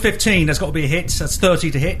 natural 15. That's got to be a hit. That's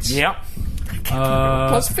 30 to hit. Yep.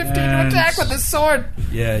 Plus 15 to and- attack with his sword.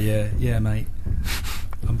 Yeah, mate.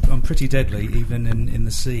 I'm pretty deadly, even in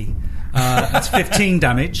the sea. That's 15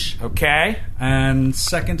 damage. Okay. And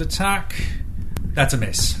second attack, that's a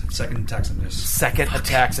miss. Second attack's a miss. Second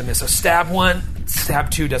attack's a miss. So stab 1,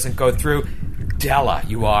 stab 2 doesn't go through. Della,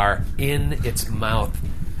 you are in its mouth.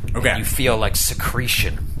 Okay. And you feel like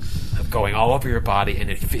secretion of going all over your body, and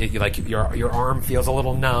like your arm feels a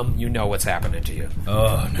little numb. You know what's happening to you.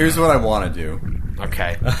 Oh, no. Here's what I want to do.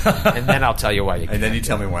 Okay. And then I'll tell you why you can't. And then you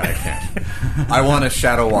tell me why I can't. I want to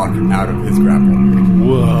shadow walk out of his grapple.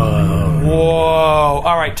 Whoa.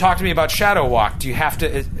 All right, talk to me about Shadow Walk. Do you have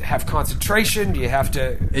to have concentration? Do you have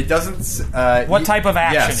to... It doesn't... What type of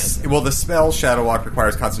action yes. is it? Well, the spell Shadow Walk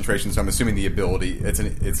requires concentration, so I'm assuming the ability... It's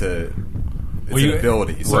an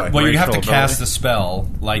ability. So Well, you have to Graceful cast ability? the spell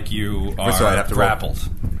like you are So I'd have to roll. grappled.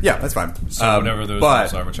 Yeah, that's fine. So whatever those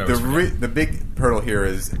but rules are, which I always the big hurdle here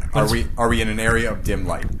is: are we in an area of dim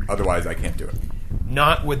light? Otherwise, I can't do it.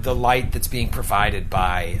 not with the light that's being provided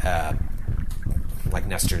by, like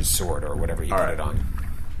Nestor's sword or whatever you put it on.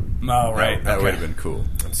 Oh, right. That would have been cool.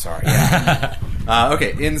 I'm sorry. Yeah.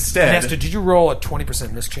 Okay, instead... Nestor, did you roll a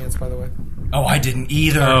 20% mischance, by the way? Oh, I didn't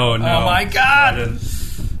either. Oh, no. Oh, my God.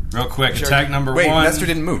 Real quick, attack number Wait, 1. Nestor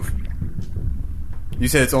didn't move. You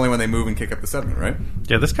said it's only when they move and kick up the 7, right?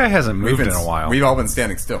 Yeah, this guy hasn't moved in a while. We've all been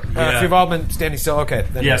standing still. If you've all been standing still, okay.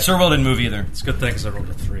 Then Yeah, Sir Will didn't move either. It's a good thing because I rolled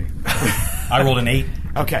a 3. I rolled an 8.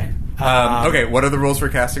 Okay. Okay, what are the rules for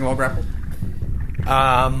casting while grappled?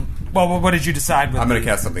 Well, what did you decide? I'm going to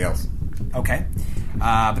cast something else. Okay.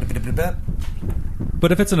 But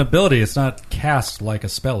if it's an ability, it's not cast like a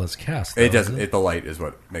spell is cast. It doesn't. The light is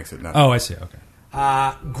what makes it not. Oh, I see. Okay.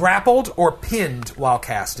 Grappled or pinned while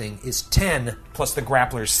casting is 10 plus the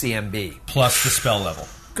grappler's CMB. Plus the spell level.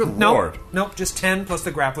 Good lord. Nope, just 10 plus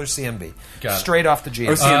the grappler's CMB. Got it. Straight off the GM.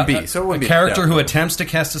 Or CMB. So it A wouldn't be character who yeah. attempts to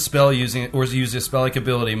cast a spell using a spell-like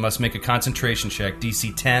ability must make a concentration check,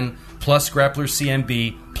 DC 10, plus grappler's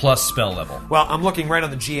CMB, plus spell level. Well, I'm looking right on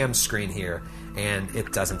the GM screen here, and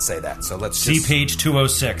it doesn't say that. So let's See just... page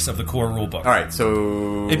 206 of the core rulebook. All right,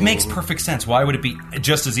 so... It makes perfect sense. Why would it be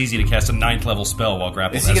just as easy to cast a 9th level spell while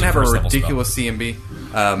grappled Is he as going to a have a first level ridiculous CMB?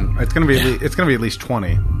 It's going to be it's going to be at least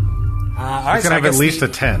 20. all right, It's going to have at least a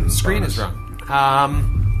 10. The screen is wrong. All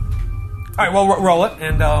right, well, roll it,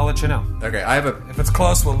 and I'll let you know. Okay, I have a... If it's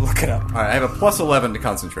close, we'll look it up. All right, I have a plus 11 to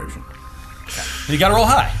concentration. spell? You got to roll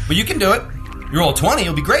high, but you can do it. You roll a 20,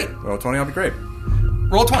 it'll be great. Roll a 20, I'll be great.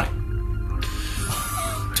 Roll a 20.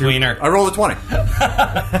 Tweener. I rolled a 20.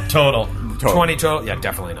 Total. 20 total? Yeah,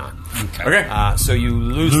 definitely not. Okay. So you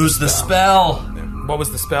Lose the spell. What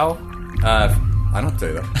was the spell? I don't have to tell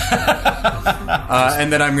you that.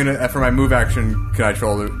 And then I'm going to, for my move action, can I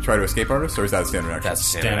try to escape artist, or is that a standard action? That's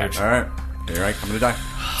standard Standard. action. All right. You're right. I'm going to die.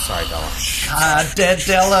 Sorry, Della. Dead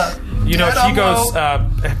Della. You know, if Dead she goes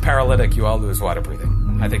Umlo. paralytic, you all lose water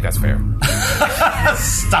breathing. I think that's fair.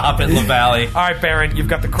 Stop it, LaValle. All right, Baron, you've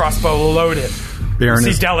got the crossbow loaded. Baron See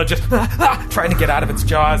is, Della just trying to get out of its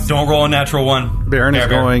jaws. Don't roll a natural 1. Baron is Bear.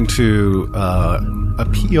 going to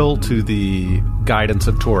appeal to the guidance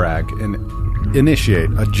of Torag and initiate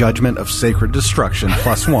a judgment of sacred destruction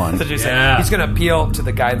plus 1. Did you say? Yeah. He's going to appeal to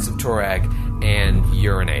the guidance of Torag and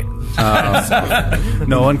urinate.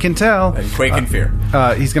 No one can tell. And quake in fear.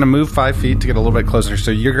 He's going to move 5 feet to get a little bit closer.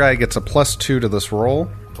 So your guy gets a plus 2 to this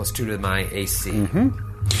roll Plus 2 to my AC.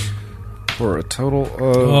 for a total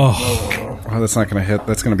of... Oh, that's not going to hit.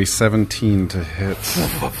 That's going to be 17 to hit.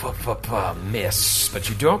 Miss. But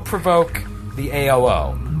you don't provoke the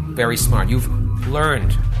AOO. Very smart. You've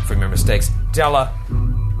learned from your mistakes. Della,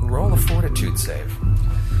 roll a fortitude save.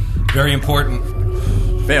 Very important.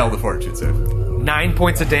 Fail the fortitude save. 9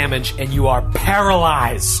 points of damage, and you are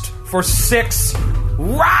paralyzed for 6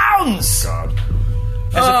 rounds!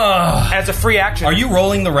 God. As a free action. Are you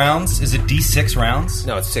rolling the rounds? Is it D6 rounds?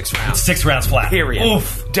 No, it's 6 rounds. 6 rounds flat. Period.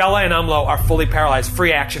 Oof. Della and Umlo are fully paralyzed.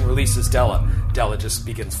 Free action releases Della. Della just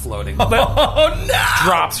begins floating. Oh, no!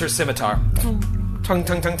 Drops her scimitar. Tongue,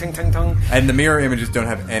 tongue, tongue, tongue, tongue, tongue. And the mirror images don't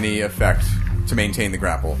have any effect to maintain the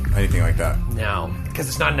grapple, anything like that. No, because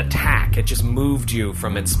it's not an attack. It just moved you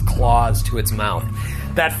from its claws to its mouth.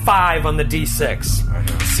 That 5 on the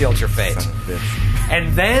D6 sealed your fate. Son of a bitch.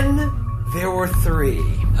 And then there were 3.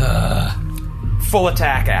 Full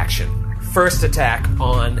attack action. First attack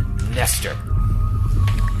on Nestor.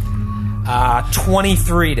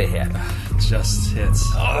 23 to hit. Just hits.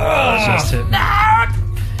 Just hit me.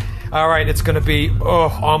 All right, it's going to be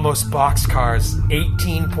almost boxcars.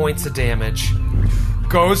 18 points of damage.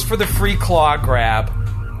 Goes for the free claw grab.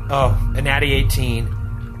 Oh, a natty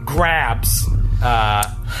 18. Grabs.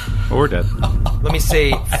 We're dead. Let me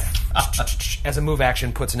see. As a move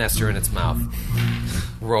action, puts Nestor in its mouth.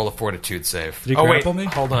 Roll a fortitude save. Did he grapple me?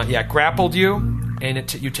 Hold on. Yeah, grappled you,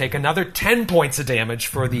 and you take another 10 points of damage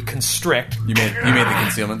for the constrict. You made the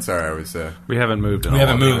concealment? Sorry, I was... We haven't moved. We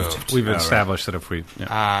haven't moved. We've established that if we...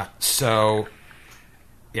 Yeah. So,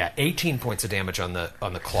 18 points of damage on the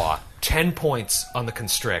claw, 10 points on the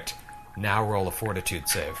constrict. Now roll a fortitude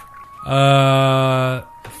save. A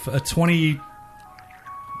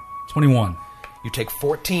 21. You take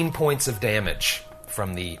 14 points of damage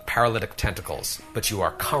from the paralytic tentacles, but you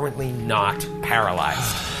are currently not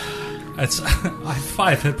paralyzed. I have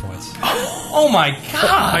 5 hit points. Oh my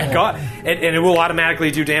god! My God! And it will automatically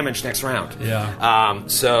do damage next round. Yeah.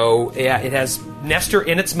 It has Nestor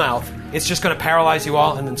in its mouth. It's just going to paralyze you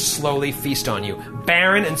all and then slowly feast on you.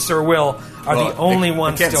 Baron and Sir Will are the only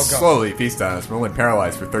ones it can't still going. slowly feast on us. We're only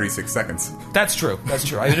paralyzed for 36 seconds. That's true.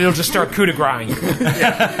 It'll just start coup de grace you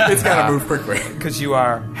It's got to move quickly. because you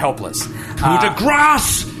are helpless. Coup de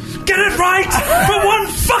grace! Get it right for one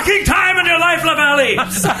fucking time in your life, Lavallee.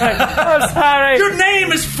 I'm sorry. Your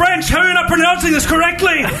name is French. How are you not pronouncing this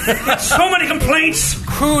correctly? So many complaints.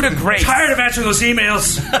 Coup de grace. Tired of answering those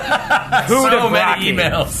emails. So many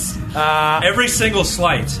emails. Every single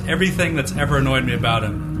slight, everything that's ever annoyed me about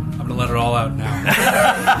him, I'm going to let it all out now.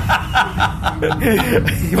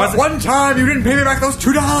 But one time you didn't pay me back those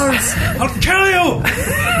 $2. I'll kill you.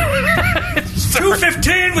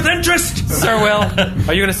 $2.15 with interest. Sir Will,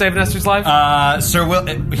 are you going to save Nestor's life? Sir Will,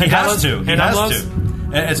 he has to. He has to.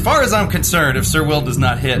 As far as I'm concerned, if Sir Will does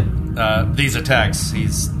not hit these attacks,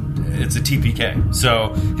 it's a TPK. So,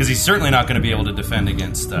 because he's certainly not going to be able to defend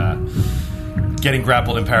against getting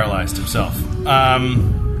grappled and paralyzed himself.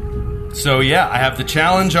 So yeah, I have the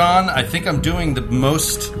challenge on. I think I'm doing the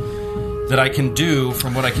most that I can do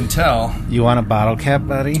from what I can tell. You want a bottle cap,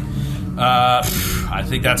 buddy? I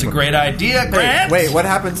think that's a great idea, Grant. Wait, what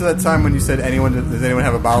happened to that time when you said does anyone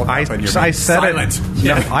have a bottle cap on your I said silent. it.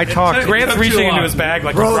 No, I talked. Grant's reaching into his bag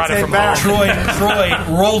like he Roll brought the it tape from back. Troy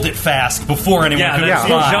rolled it fast before anyone could He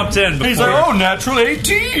respond. jumped in before. He's like, oh, natural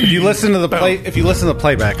 18. If you listen to the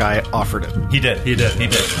playback, I offered it. He did.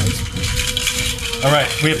 All right,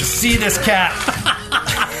 we have to see this cat.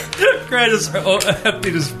 Grant just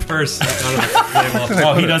emptied his purse out of the table.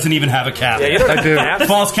 Oh, he doesn't even have a cap. Yeah, you don't I do. have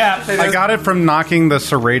False cap. I got it from knocking the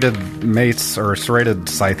serrated mace or serrated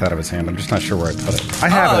scythe out of his hand. I'm just not sure where I put it. I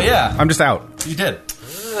have it. Yeah. I'm just out. You did.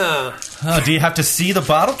 Do you have to see the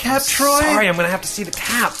bottle cap, Troy? Sorry, I'm going to have to see the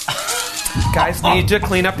cap. Guys need to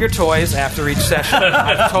clean up your toys after each session.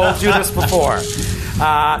 I've told you this before.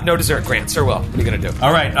 No dessert, Grant. Sir Will, what are you going to do?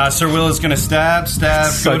 All right, Sir Will is going to stab,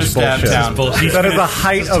 go to stab bullshit. town. Bullshit. That is the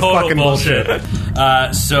height of Total fucking bullshit.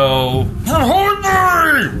 So,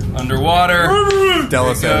 underwater.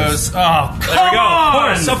 Della Goes. says. Oh, There we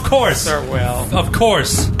go. Of course. Sir Will. Of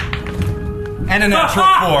course. and a natural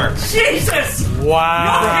 4. Jesus!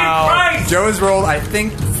 Wow. Joe's rolled, I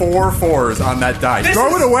think, 4 4s on that die.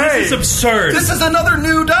 Throw it away! This is absurd. This is another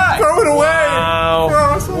new die. Throw it away!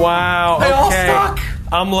 Wow. Wow. They all Okay. suck.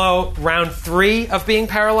 Umlo, round 3 of being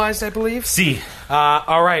paralyzed, I believe. See.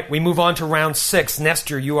 All right, we move on to round 6.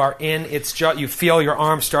 Nestor, you are in its jaw. You feel your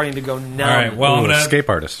arm starting to go numb. All right, well, I'm going to... Escape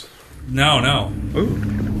artist. No. Ooh.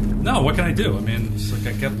 No, what can I do? I mean, it's like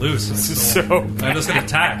I get loose. So I'm just going to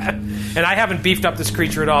attack. And I haven't beefed up this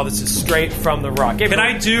creature at all. This is straight from the rock. Can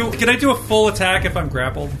I do a full attack if I'm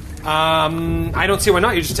grappled? I don't see why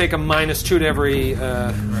not. You just take a -2 to every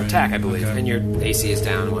attack, I believe, and your AC is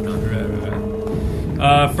down and whatnot.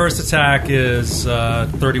 First attack is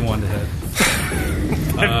 31 to hit.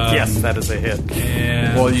 Yes, that is a hit.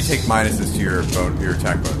 And Well, you take minuses to your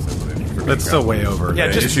attack bonus, I believe. That's still way over. Yeah,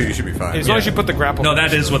 just- you should be fine. As long as you put the grapple. no,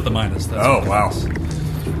 that is what the minus. That's Oh, what wow. counts.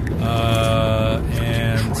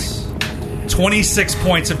 And 26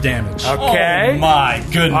 points of damage. Okay. Oh, my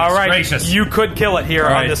goodness All right. gracious. You could kill it here All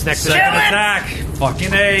on right, this next second attack. attack.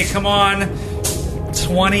 Fucking A, come on.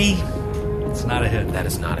 20. It's not a hit. That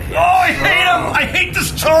is not a hit. Oh, I hate him. I hate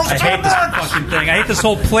this troll I hate this fucking thing. I hate this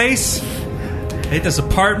whole place. I hate this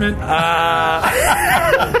apartment.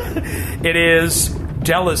 It is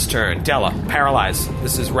Della's turn. Della, paralyzed.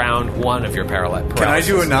 This is round 1 of your paralysis. Can I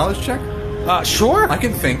do a knowledge check? Sure. I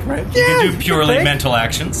can think, right? You can do purely think. mental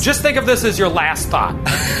actions. Just think of this as your last thought.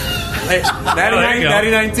 Natty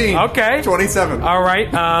 19. Okay. 27. All right.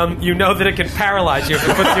 You know that it can paralyze you if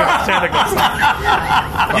it puts you in tentacles.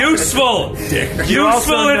 Useful. You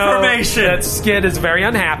also Useful know information. that Skid is very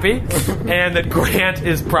unhappy, and that Grant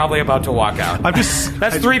is probably about to walk out.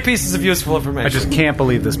 That's 3 pieces of useful information. I just can't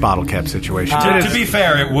believe this bottle cap situation. To be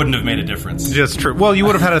fair, it wouldn't have made a difference. Just true. Well, you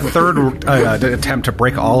would have had a third attempt to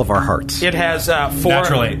break all of our hearts. It has 4.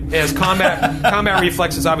 Naturally. It has combat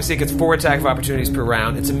reflexes. Obviously, it gets 4 attack of opportunities per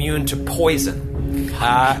round. It's immune to poison.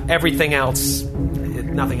 Everything else,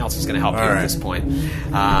 nothing else is going to help you All at right. this point.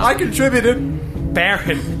 I contributed.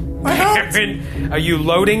 Baron, I helped. are you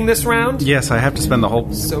loading this round? Yes, I have to spend the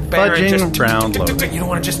whole So Baron, fudging just round loading. You don't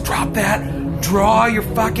want to just drop that. Draw your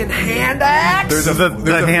fucking hand axe. There's a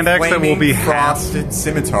The hand axe that will be flaming frosted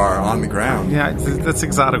scimitar on the ground. Yeah, that's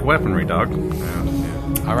exotic weaponry, dog.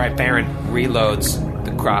 All right, Baron reloads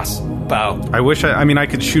the crossbow. I wish I mean, I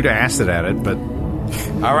could shoot acid at it, but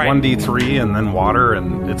All right, 1d3 and then water,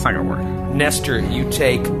 and it's not going to work. Nestor, you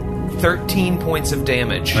take 13 points of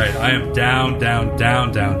damage. All right, I am down.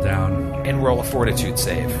 And roll a fortitude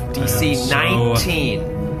save. DC So- 19.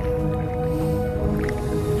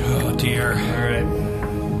 Oh, dear. All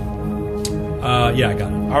right. Yeah, I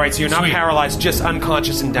got it. All right, so you're not Sweet. paralyzed, just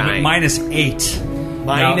unconscious and dying. -8.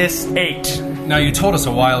 -8. Now, you told us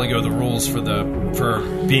a while ago the rules for the for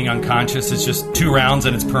being unconscious? It's just 2 rounds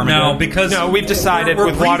and it's permanent? No, because we've decided we're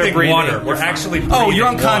with water breathing. water. We're actually breathing Oh, you're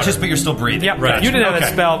unconscious, water. but you're still breathing. Yep. Right. You didn't have that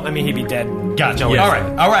Okay. spell. I mean, he'd be dead. Gotcha. No,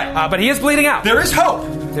 All right. but he is bleeding out. There is hope.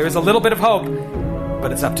 There is a little bit of hope,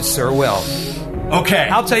 but it's up to Sir Will. Okay.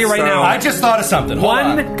 I'll tell you right So- now. I just thought of something. Hold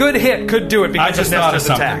on. One good hit could do it because I just of thought of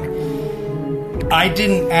Nestor's attack. something. I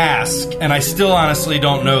didn't ask, and I still honestly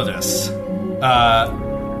don't know this.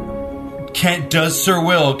 Does Sir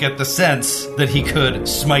Will get the sense that he could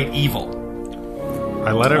smite evil?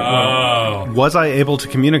 I let it. Oh. Was I able to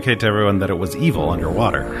communicate to everyone that it was evil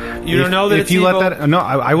underwater? You don't know that if it's you evil, let that. No,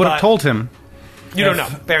 I would but- have told him. You don't know,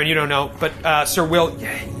 Baron. You don't know, but Sir Will,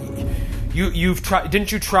 you've tried.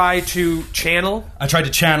 Didn't you try to channel? I tried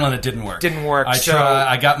to channel and it didn't work. Didn't work, so-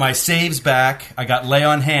 I got my saves back. I got lay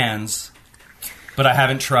on hands, but I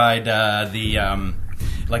haven't tried the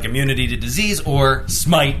like immunity to disease or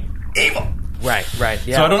smite evil. Right.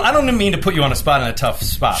 Yeah. So I don't mean to put you on a spot in a tough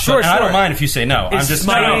spot. Sure, and I sure. don't mind if you say no. I'm Is just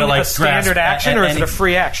smiting trying to like a standard grasp action, at or is it any- a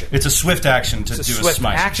free action? It's a swift action to It's a do a swift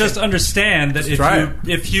smite. action. Just understand that try it.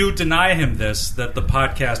 if you deny him this, that the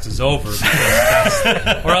podcast is over,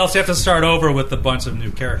 because or else you have to start over with a bunch of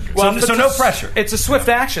new characters. So it's no a- pressure. It's a swift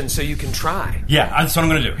action, so you can try. Yeah, that's what I'm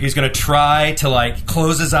going to do. He's going to try to like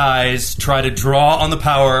close his eyes, try to draw on the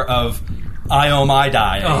power of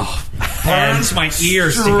Iomidai. Oh, burns my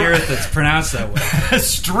ears to hear it that's pronounced that way.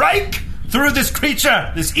 Strike through this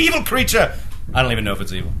creature, this evil creature. I don't even know if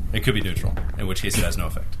it's evil. It could be neutral, in which case it has no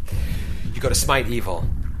effect. You go to smite evil,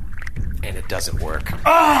 and it doesn't work.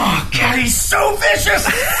 Oh, God, he's so vicious!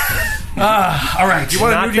 All right. Do you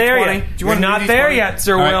want a Not new there D20? yet. Do you You're want a new not D20? there yet,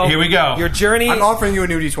 Sir All right, Will. here we go. Your journey. I'm offering you a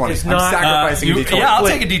new D20. It's I'm not- sacrificing a D20. Yeah, I'll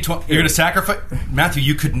take a D20. You're going to sacrifice? Matthew,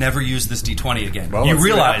 you could never use this D20 again. Well, you let's see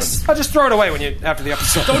what realize... I'll just throw it away when you after the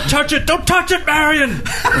episode. Don't touch it! Don't touch it, Marion!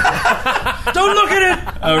 Don't look at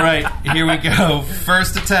it! All right, here we go.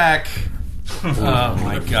 First attack. Oh,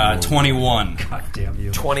 my God. 21. God damn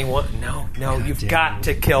you. 21. No, you've got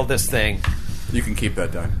to kill this thing. You can keep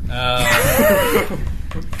that die.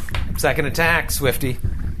 Second attack, Swifty.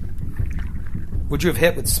 Would you have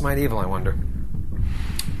hit with Smite Evil, I wonder?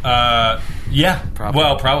 Yeah. Probably.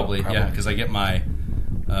 Well, probably. Yeah, because I get my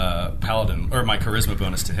paladin, or my charisma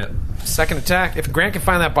bonus to hit. Second attack. If Grant can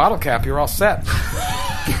find that bottle cap, you're all set.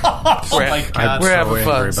 Oh, my God. We're so having angry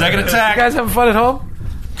fun. about Second it. You attack. guys having fun at home?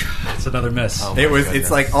 It's another miss.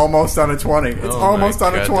 It's like almost on a 20. It's almost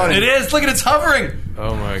on a 20. It is. Look at it's hovering.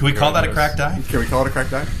 Oh my! Can we call that a cracked die? Can we call it a crack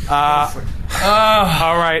die?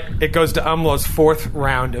 All right, it goes to Umlo's fourth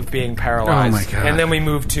round of being paralyzed. Oh, my God. And then we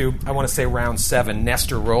move to, I want to say, round 7.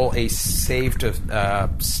 Nestor, roll a save to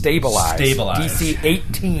stabilize. Stabilize. DC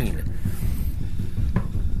 18.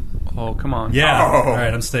 Oh, come on. Yeah. Oh. All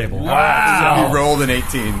right, I'm stable. Wow. You rolled an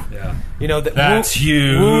 18. Yeah. You know, That's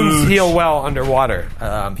huge. Wounds heal well underwater.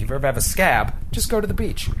 If you ever have a scab, just go to the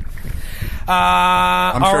beach.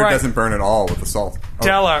 I'm all sure it right. doesn't burn at all with the salt.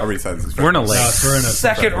 Della. I already decided this is We're in a very- lake. No, it's burning.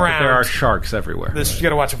 Second round. There are sharks everywhere. You got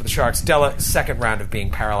to watch out for the sharks. Della, second round of being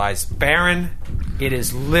paralyzed. Baron, it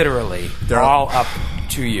is literally all up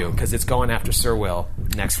to you because it's going after Sir Will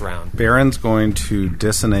next round. Baron's going to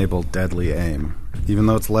disenable deadly aim. Even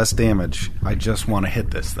though it's less damage, I just want to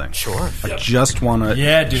hit this thing. Sure. I just want to.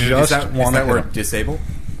 Yeah, dude. Just Is that want to word disable?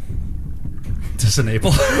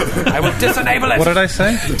 Disenable. I will disenable it. What did I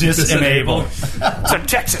say? Disenable. So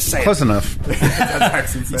Texas say it. Close enough.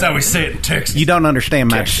 That's how we say it in Texas. You don't understand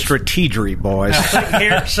my strategy, boys.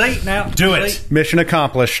 Here, see now. Do it. Mission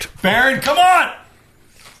accomplished. Baron, come on!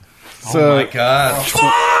 So, Oh, my God.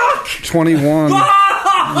 21,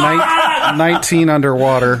 19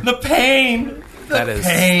 underwater. The pain. That is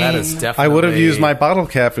definitely. I would have used my bottle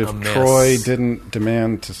cap if miss. Troy didn't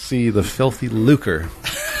demand to see the filthy lucre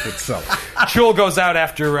itself. Jewel goes out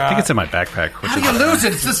after. I think it's in my backpack. How do you lose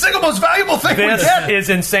it? It's the single most valuable thing we This get. is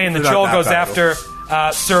insane. The It's not Joel that goes valuable.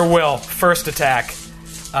 after Sir Will. First attack.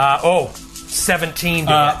 17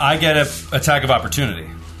 to hit. I get an attack of opportunity.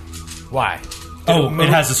 Why? It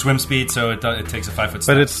has a swim speed, so it takes a 5-foot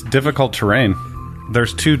step. But it's difficult terrain.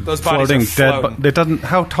 There's two Those bodies floating are dead. floating. It doesn't.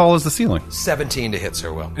 How tall is the ceiling? 17 to hit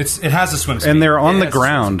Sir Will. it has a swim speed. And they're on the Yes.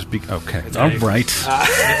 ground. Okay. All right. I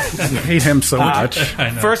hate him so much.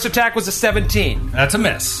 First attack was a 17. That's a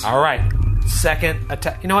miss. All right. Second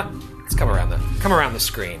attack. You know what? Let's come around the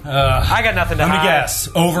screen. I got nothing to Let me hide. guess.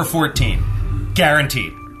 Over 14.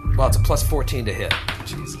 Guaranteed. Well, it's a plus 14 to hit.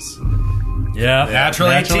 Jesus. Yeah. Natural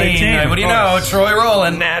 18. What do you know? Troy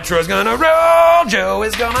rolling. Natural's gonna roll. Joe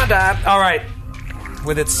is gonna die. All right.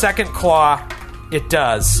 With its second claw, it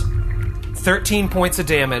does 13 points of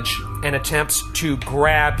damage and attempts to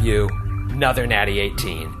grab you. Another natty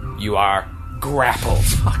 18. You are grappled.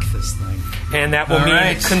 Fuck this thing. And that will All mean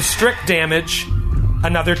right. constrict damage,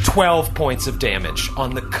 another 12 points of damage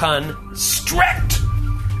on the constrict.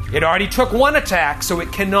 It already took one attack, so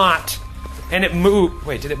it cannot. And it moved.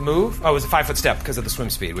 Wait, did it move? Oh, it was a 5-foot step because of the swim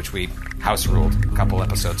speed, which we house ruled a couple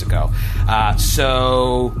episodes ago.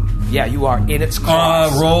 So, yeah, you are in its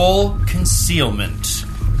claws. Roll concealment.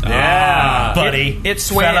 Yeah. Buddy. It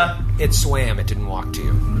swam. Fella. It swam. It didn't walk to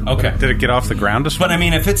you. Okay. Did it get off the ground to swim? But I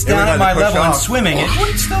mean, if it's down would at have my to push level and off. swimming, it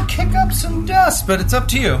would still kick up some dust, but it's up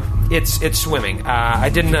to you. It's swimming. I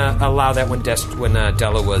didn't allow that when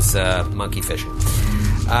Della was monkey fishing.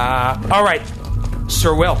 All right,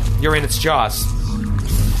 Sir Will, you're in its jaws.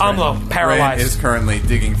 Umlo, Ren paralyzed. is currently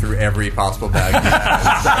digging through every possible bag. He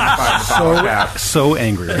has, trying to find the cap. so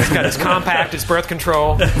angry. He's got his compact, his birth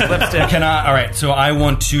control, lipstick. All right, so I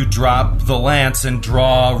want to drop the lance and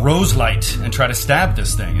draw Roselight and try to stab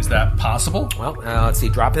this thing. Is that possible? Well, let's see.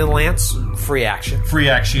 Dropping the lance, free action. Free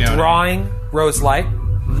action. Drawing Roselight,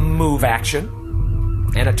 move action.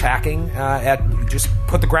 And attacking just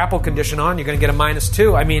put the grapple condition on. You're going to get a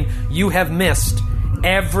 -2. I mean, you have missed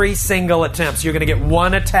every single attempt. So you're going to get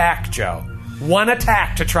one attack, Joe. One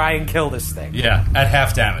attack to try and kill this thing. Yeah, at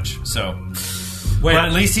half damage. So, Wait, but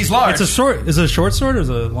at least he's large. It's a sword. Is it a short sword or is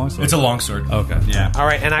it a long sword? It's a longsword. Okay. Yeah. All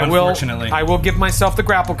right, and I will give myself the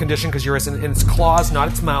grapple condition because you're in its claws, not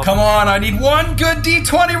its mouth. Come on, I need one good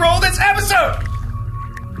D20 roll this episode.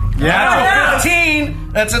 Yeah.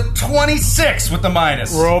 15. That's a 26 with the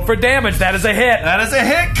minus. Roll for damage. That is a hit. That is a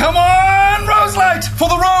hit. Come on, Roselight, for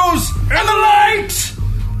the rose and the light.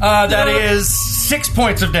 That is 6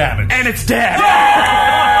 points of damage. And it's dead.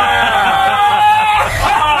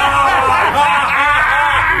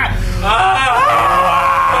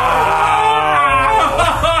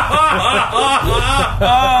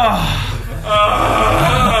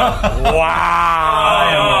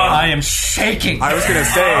 Wow. I am shaking. I was going to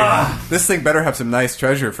say, this thing better have some nice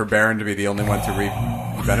treasure for Baron to be the only one to reap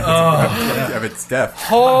the benefits of its death.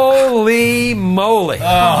 Holy moly.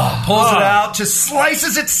 Pulls it out, just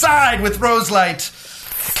slices its side with Roselight.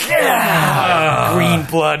 Green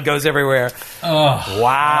blood goes everywhere.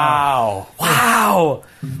 Wow. Wow.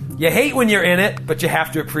 You hate when you're in it, but you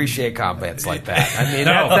have to appreciate combats like that. I mean,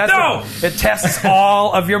 it tests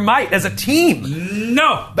all of your might as a team.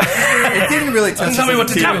 No. It didn't really test Tell me what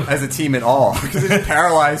to do. as a team at all because it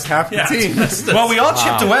paralyzed half the team. Well, we all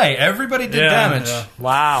chipped away. Everybody did damage. Yeah.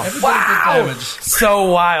 Wow. Everybody did damage.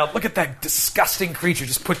 So wild. Look at that disgusting creature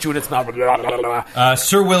just put you in its mouth.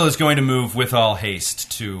 Sir Will is going to move with all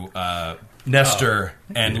haste to Nestor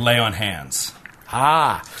and lay on hands.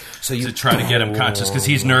 So you To try to get him conscious because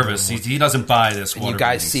he's nervous. He doesn't buy this water. you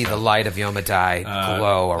guys see the light of Yomadai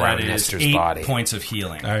glow around that is Nestor's 8 body. points of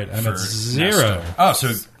healing. All right, I'm for at 0. Nestor. Oh,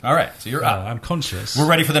 so all right, so you're up. I'm conscious. We're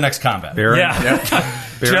ready for the next combat. Baron, Yeah.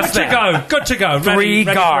 Just Good to go. Good to go. Three ready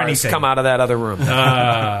for guards anything. come out of that other room.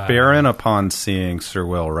 Baron, upon seeing Sir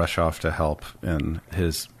Will rush off to help in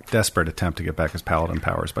his desperate attempt to get back his paladin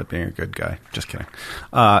powers by being a good guy. Just kidding.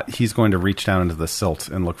 He's going to reach down into the silt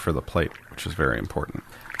and look for the plate, which is very important.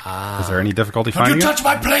 Is there any difficulty Don't finding you it? touch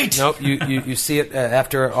my plate! Nope, you see it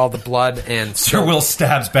after all the blood and Sir Will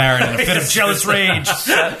stabs Baron in a fit of jealous rage.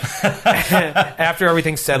 after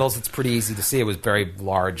everything settles, it's pretty easy to see. It was a very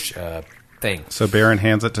large thing. So Baron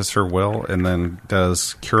hands it to Sir Will and then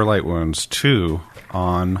does Cure Light Wounds 2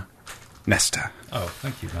 on Nesta. Oh,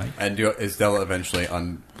 thank you, mate. And is Della eventually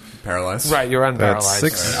unparalyzed? Right, you're unparalyzed.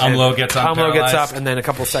 That's 6. Umlo gets up. Umlo gets up, and then a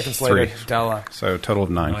couple seconds later, 3. Della. So total of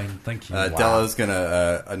 9. Fine, thank you. Della's going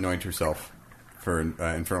to anoint herself for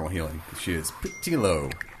infernal healing. She is pretty low.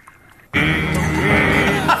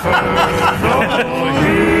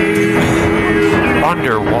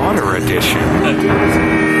 Underwater edition.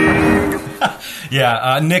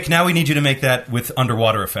 Yeah, Nick, now we need you to make that with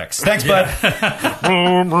underwater effects. Thanks, bud.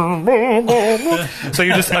 So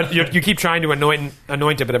you just you keep trying to anoint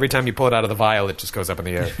it, but every time you pull it out of the vial, it just goes up in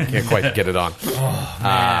the air. You can't quite get it on.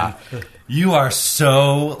 You are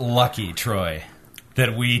so lucky, Troy,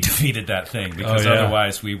 that we defeated that thing because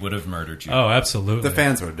otherwise we would have murdered you. Oh, absolutely. The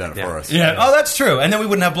fans would have done it for us. Yeah. Oh, that's true. And then we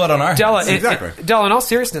wouldn't have blood on our Della, hands. Exactly. Della, in all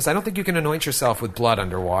seriousness, I don't think you can anoint yourself with blood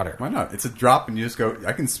underwater. Why not? It's a drop and you just go,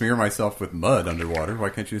 I can smear myself with mud underwater. Why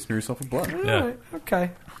can't you just smear yourself with blood? All right,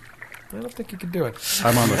 okay. I don't think you can do it.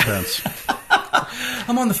 I'm on the fence.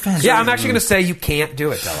 I'm on the fence. Yeah, I'm actually going to say you can't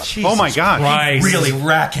do it, Della. Oh my god! Christ. Really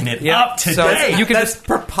racking it Yeah, up so today. you can That's just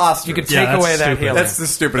preposterous. you can Yeah, take that's away that stupid. healing. That's the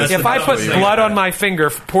stupidest. If I put thing. blood on my finger,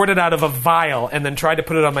 poured it out of a vial, and then tried to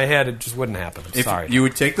put it on my head, it just wouldn't happen. I'm If sorry. you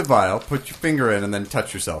would take the vial, put your finger in, and then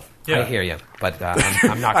touch yourself. I hear you, but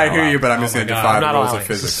I'm not. I gonna hear allow you, it. but I'm just going to my defy God. the I'm not rules of allowing it.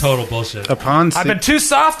 This is physics. total bullshit. Upon I've been too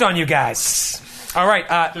soft on you guys. All right,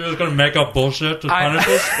 You're just going to make up bullshit to punish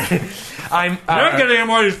us? I'm. You're not getting any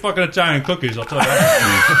more of these fucking Italian cookies, I'll tell you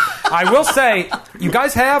that. I will say, you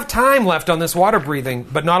guys have time left on this water breathing,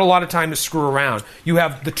 but not a lot of time to screw around. You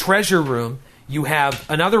have the treasure room, you have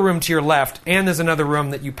another room to your left, and there's another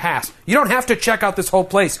room that you pass. You don't have to check out this whole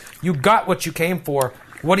place. You got what you came for.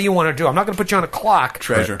 What do you want to do? I'm not going to put you on a clock.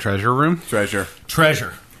 treasure room. Treasure.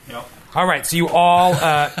 Treasure. All right, so you all...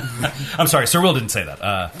 I'm sorry, Sir Will didn't say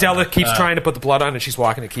that. Della keeps trying to put the blood on, and she's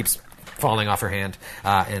walking. It keeps falling off her hand,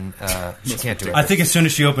 and she can't do it. I think as soon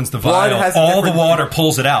as she opens the Blood vial, has a all the different- water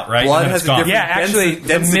pulls it out, right? Blood And then has it's a gone. different- Yeah, actually, the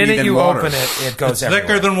density minute than you water. open it, it goes everywhere.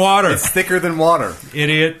 Thicker than water. It's thicker than water.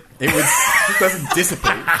 Idiot. It doesn't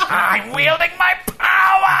dissipate. I'm wielding my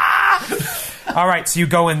power! All right, so you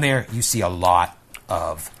go in there. You see a lot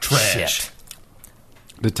of Trash. shit.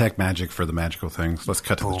 Detect magic for the magical things. Let's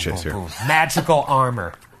cut to the chase here. Magical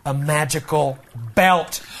armor. A magical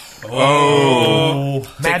belt. Oh.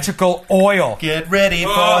 Magical oil. Get ready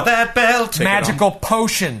for that belt. Magical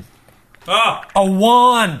potion. Ah! A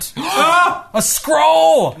wand. A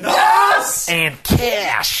scroll. Yes! And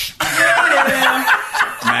cash.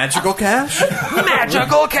 Magical cash?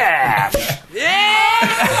 Magical cash.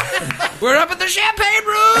 Yeah! We're up in the champagne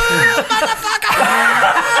room, motherfucker!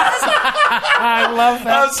 I love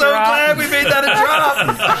that. I'm so glad we made that a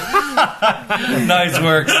drop. Nice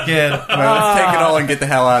work, Skid. Let's take it all and get the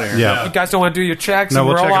hell out of here. Yeah. You guys don't want to do your checks? No, and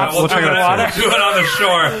we'll roll check it out? out. We'll check it out Water? Do it on the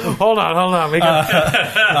shore. Hold on. We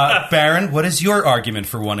got Baron, what is your argument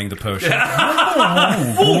for wanting the potion?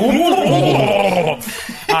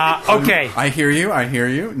 okay. I hear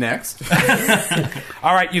you. Next.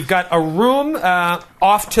 All right, you've got a room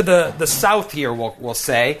off to the south here, we'll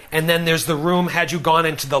say, and then there's the room had you gone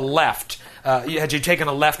into the left. Had you taken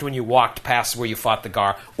a left when you walked past where you fought the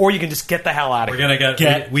Gar, or you can just get the hell out of We're here. going to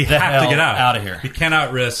Get we the have to get hell out. out of here. We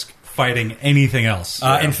cannot risk fighting anything else.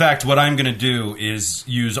 In fact, what I'm going to do is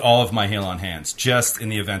use all of my heal on hands, just in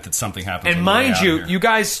the event that something happens. And on the way mind out you, of here. you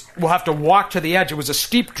guys will have to walk to the edge. It was a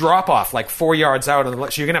steep drop-off, like 4 yards out on the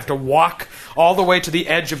left. So you're going to have to walk all the way to the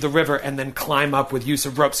edge of the river and then climb up with use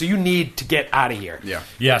of rope. So you need to get out of here. Yeah.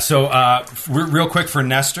 Yeah, so real quick for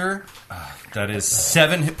Nestor, that is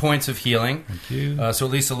 7 hit points of healing. Thank you. So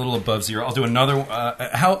at least a little above 0. I'll do another.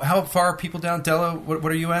 How far are people down? Della, what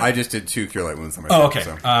are you at? I just did 2 cure light wounds on myself. Oh, okay.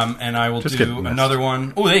 So. And I will Just get do missed. another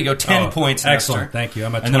one. Oh, there you go. 10 points. Excellent. Nestor. Thank you.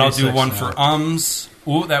 I'm at and then I'll do 26 one now. for ums.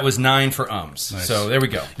 Ooh, that was 9 for ums. Nice. So there we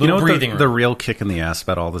go. You Little know what breathing the room. real kick in the ass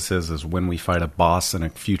about all this is when we fight a boss in a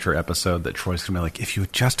future episode that Troy's going to be like, if you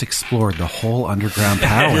had just explored the whole underground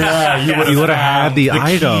palace, you would have had the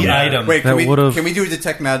item. key item. Wait, that would've- can we do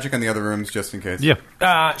detect magic on the other rooms just in case?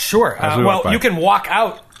 Yeah. Sure. As we walk Well, by. you can walk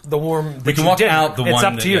out the worm that We can you walk did. out the it's one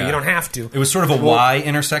up that- to you. yeah. You don't have to. It was sort of a Y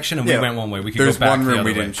intersection, and we went one way. We could There's go back one the room other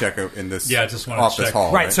we way. didn't check out in this Yeah, I just wanted off to this check.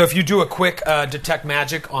 hall. Right, so if you do a quick detect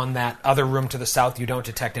magic on that other room to the south, you don't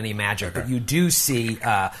detect any magic, but you do see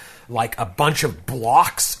like a bunch of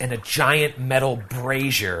blocks and a giant metal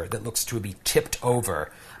brazier that looks to be tipped over,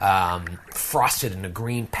 frosted in a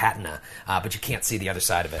green patina, but you can't see the other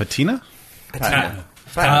side of it. Patina? Patina.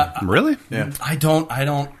 Really? Yeah. I don't.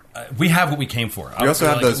 We have what we came for. We also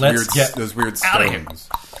have those weird out of here. stones.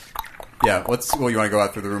 Yeah, you want to go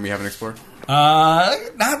out through the room we haven't explored?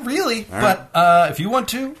 Not really, but if you want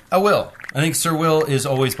to, I will. I think Sir Will is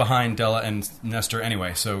always behind Della and Nestor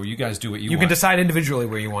anyway, so you guys do what you You want. can decide individually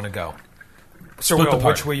where you want to go. Sir Split the Will,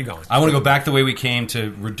 party. which way are you going? I want to go back the way we came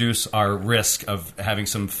to reduce our risk of having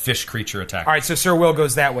some fish creature attack. All right, so Sir Will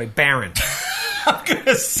goes that way. Baron. I'm going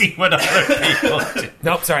to see what other people do.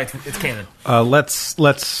 Nope, sorry, it's canon. Let's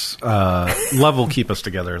love will keep us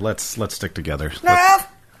together. Let's stick together.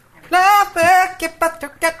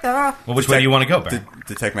 Well, which way do you want to go, Baron?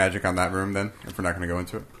 Detect magic on that room then, if we're not going to go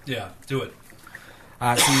into it. Yeah, do it. So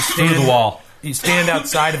you Through stand the wall. You stand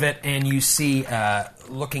outside of it, and you see,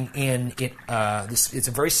 looking in, it's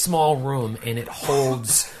a very small room, and it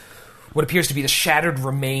holds what appears to be the shattered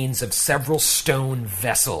remains of several stone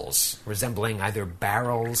vessels, resembling either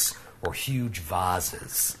barrels or huge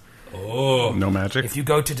vases. Oh. No magic. If you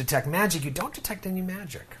go to detect magic, you don't detect any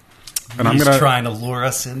magic. And I'm He's gonna. trying to lure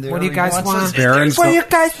us in there. What do you He guys wants want? us- Baron's What do you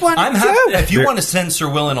guys want I'm to happy. do? If you want to send Sir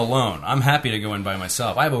Will in alone, I'm happy to go in by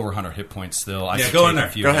myself. I have over 100 hit points still. I Yeah, could go take in there. a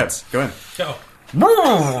few Go ahead. hits. Go in. Go.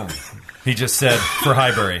 He just said, for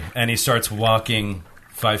Highbury. And he starts walking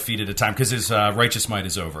 5 feet at a time because his righteous might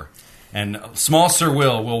is over. And small Sir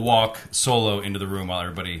will walk solo into the room while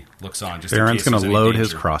everybody looks on. Baron's going to load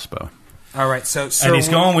his crossbow. All right, so and he's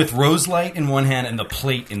going with rose light in one hand and the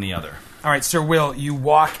plate in the other. All right, Sir Will, you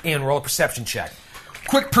walk in, roll a perception check.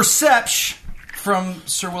 Quick perception from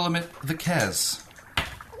Sir Willamette the Kez.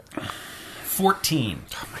 14.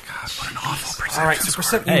 Oh my God, what an awful perception. All right,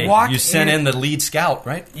 so You sent in the lead scout,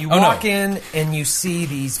 right? You walk in and you see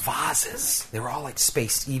these vases. They're all like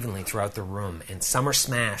spaced evenly throughout the room, and some are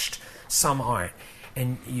smashed, some aren't.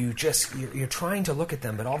 And you're trying to look at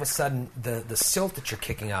them, but all of a sudden the silt that you're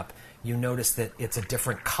kicking up, you notice that it's a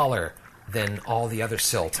different color than all the other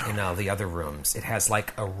silt in all the other rooms. It has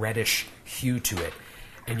like a reddish hue to it,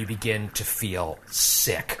 and you begin to feel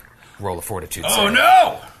sick. Roll a fortitude save. Oh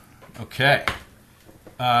no! Okay.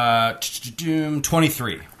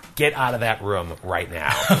 23. Get out of that room right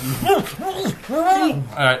now. All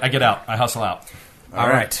right, I get out. I hustle out. All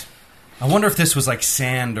right. I wonder if this was like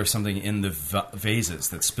sand or something in the vases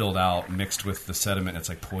that spilled out mixed with the sediment. It's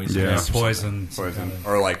like poison. Yeah, poison.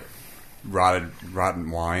 Or like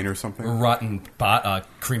rotten wine or something. Or rotten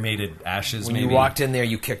cremated ashes, When maybe. you walked in there,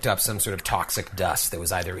 you kicked up some sort of toxic dust that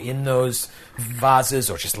was either in those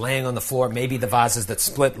vases or just laying on the floor. Maybe the vases that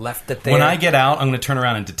split left it there. When I get out, I'm going to turn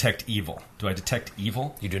around and detect evil. Do I detect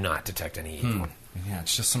evil? You do not detect any evil. Yeah,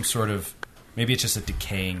 it's just some sort of... Maybe it's just a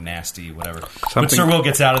decaying, nasty, whatever. Something- But Sir Will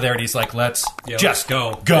gets out of there and he's like, let's just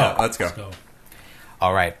go. Go. Let's go.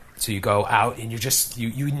 All right. So you go out and you just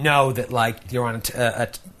you know that like you're on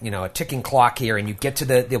a ticking clock here, and you get to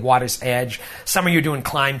the water's edge. Some of you are doing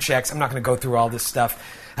climb checks. I'm not going to go through all this stuff.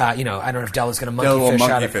 I don't know if Della's going to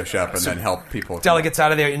monkey fish up and then help people. Della gets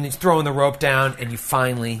out of there and he's throwing the rope down, and you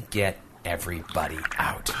finally get everybody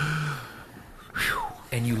out.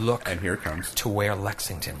 And you look, and here it comes, to where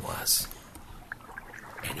Lexington was,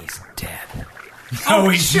 and he's dead. No,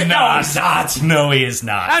 he's not. No, he is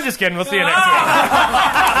not. I'm just kidding. We'll see you next week.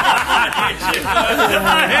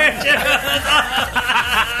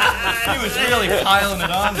 He was really piling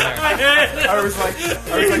it on there. I was like,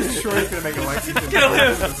 sure he's going to make a Lexington. Kill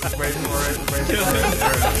him. Wait for it.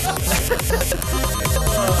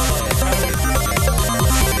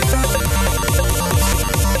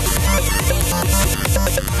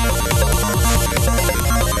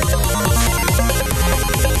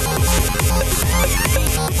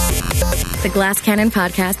 The Glass Cannon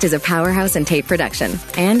Podcast is a Powerhouse and Tape production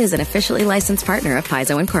and is an officially licensed partner of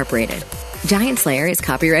Paizo Incorporated. Giant Slayer is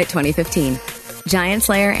copyright 2015. Giant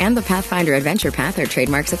Slayer and the Pathfinder Adventure Path are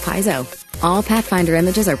trademarks of Paizo. All Pathfinder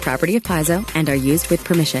images are property of Paizo and are used with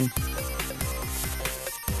permission.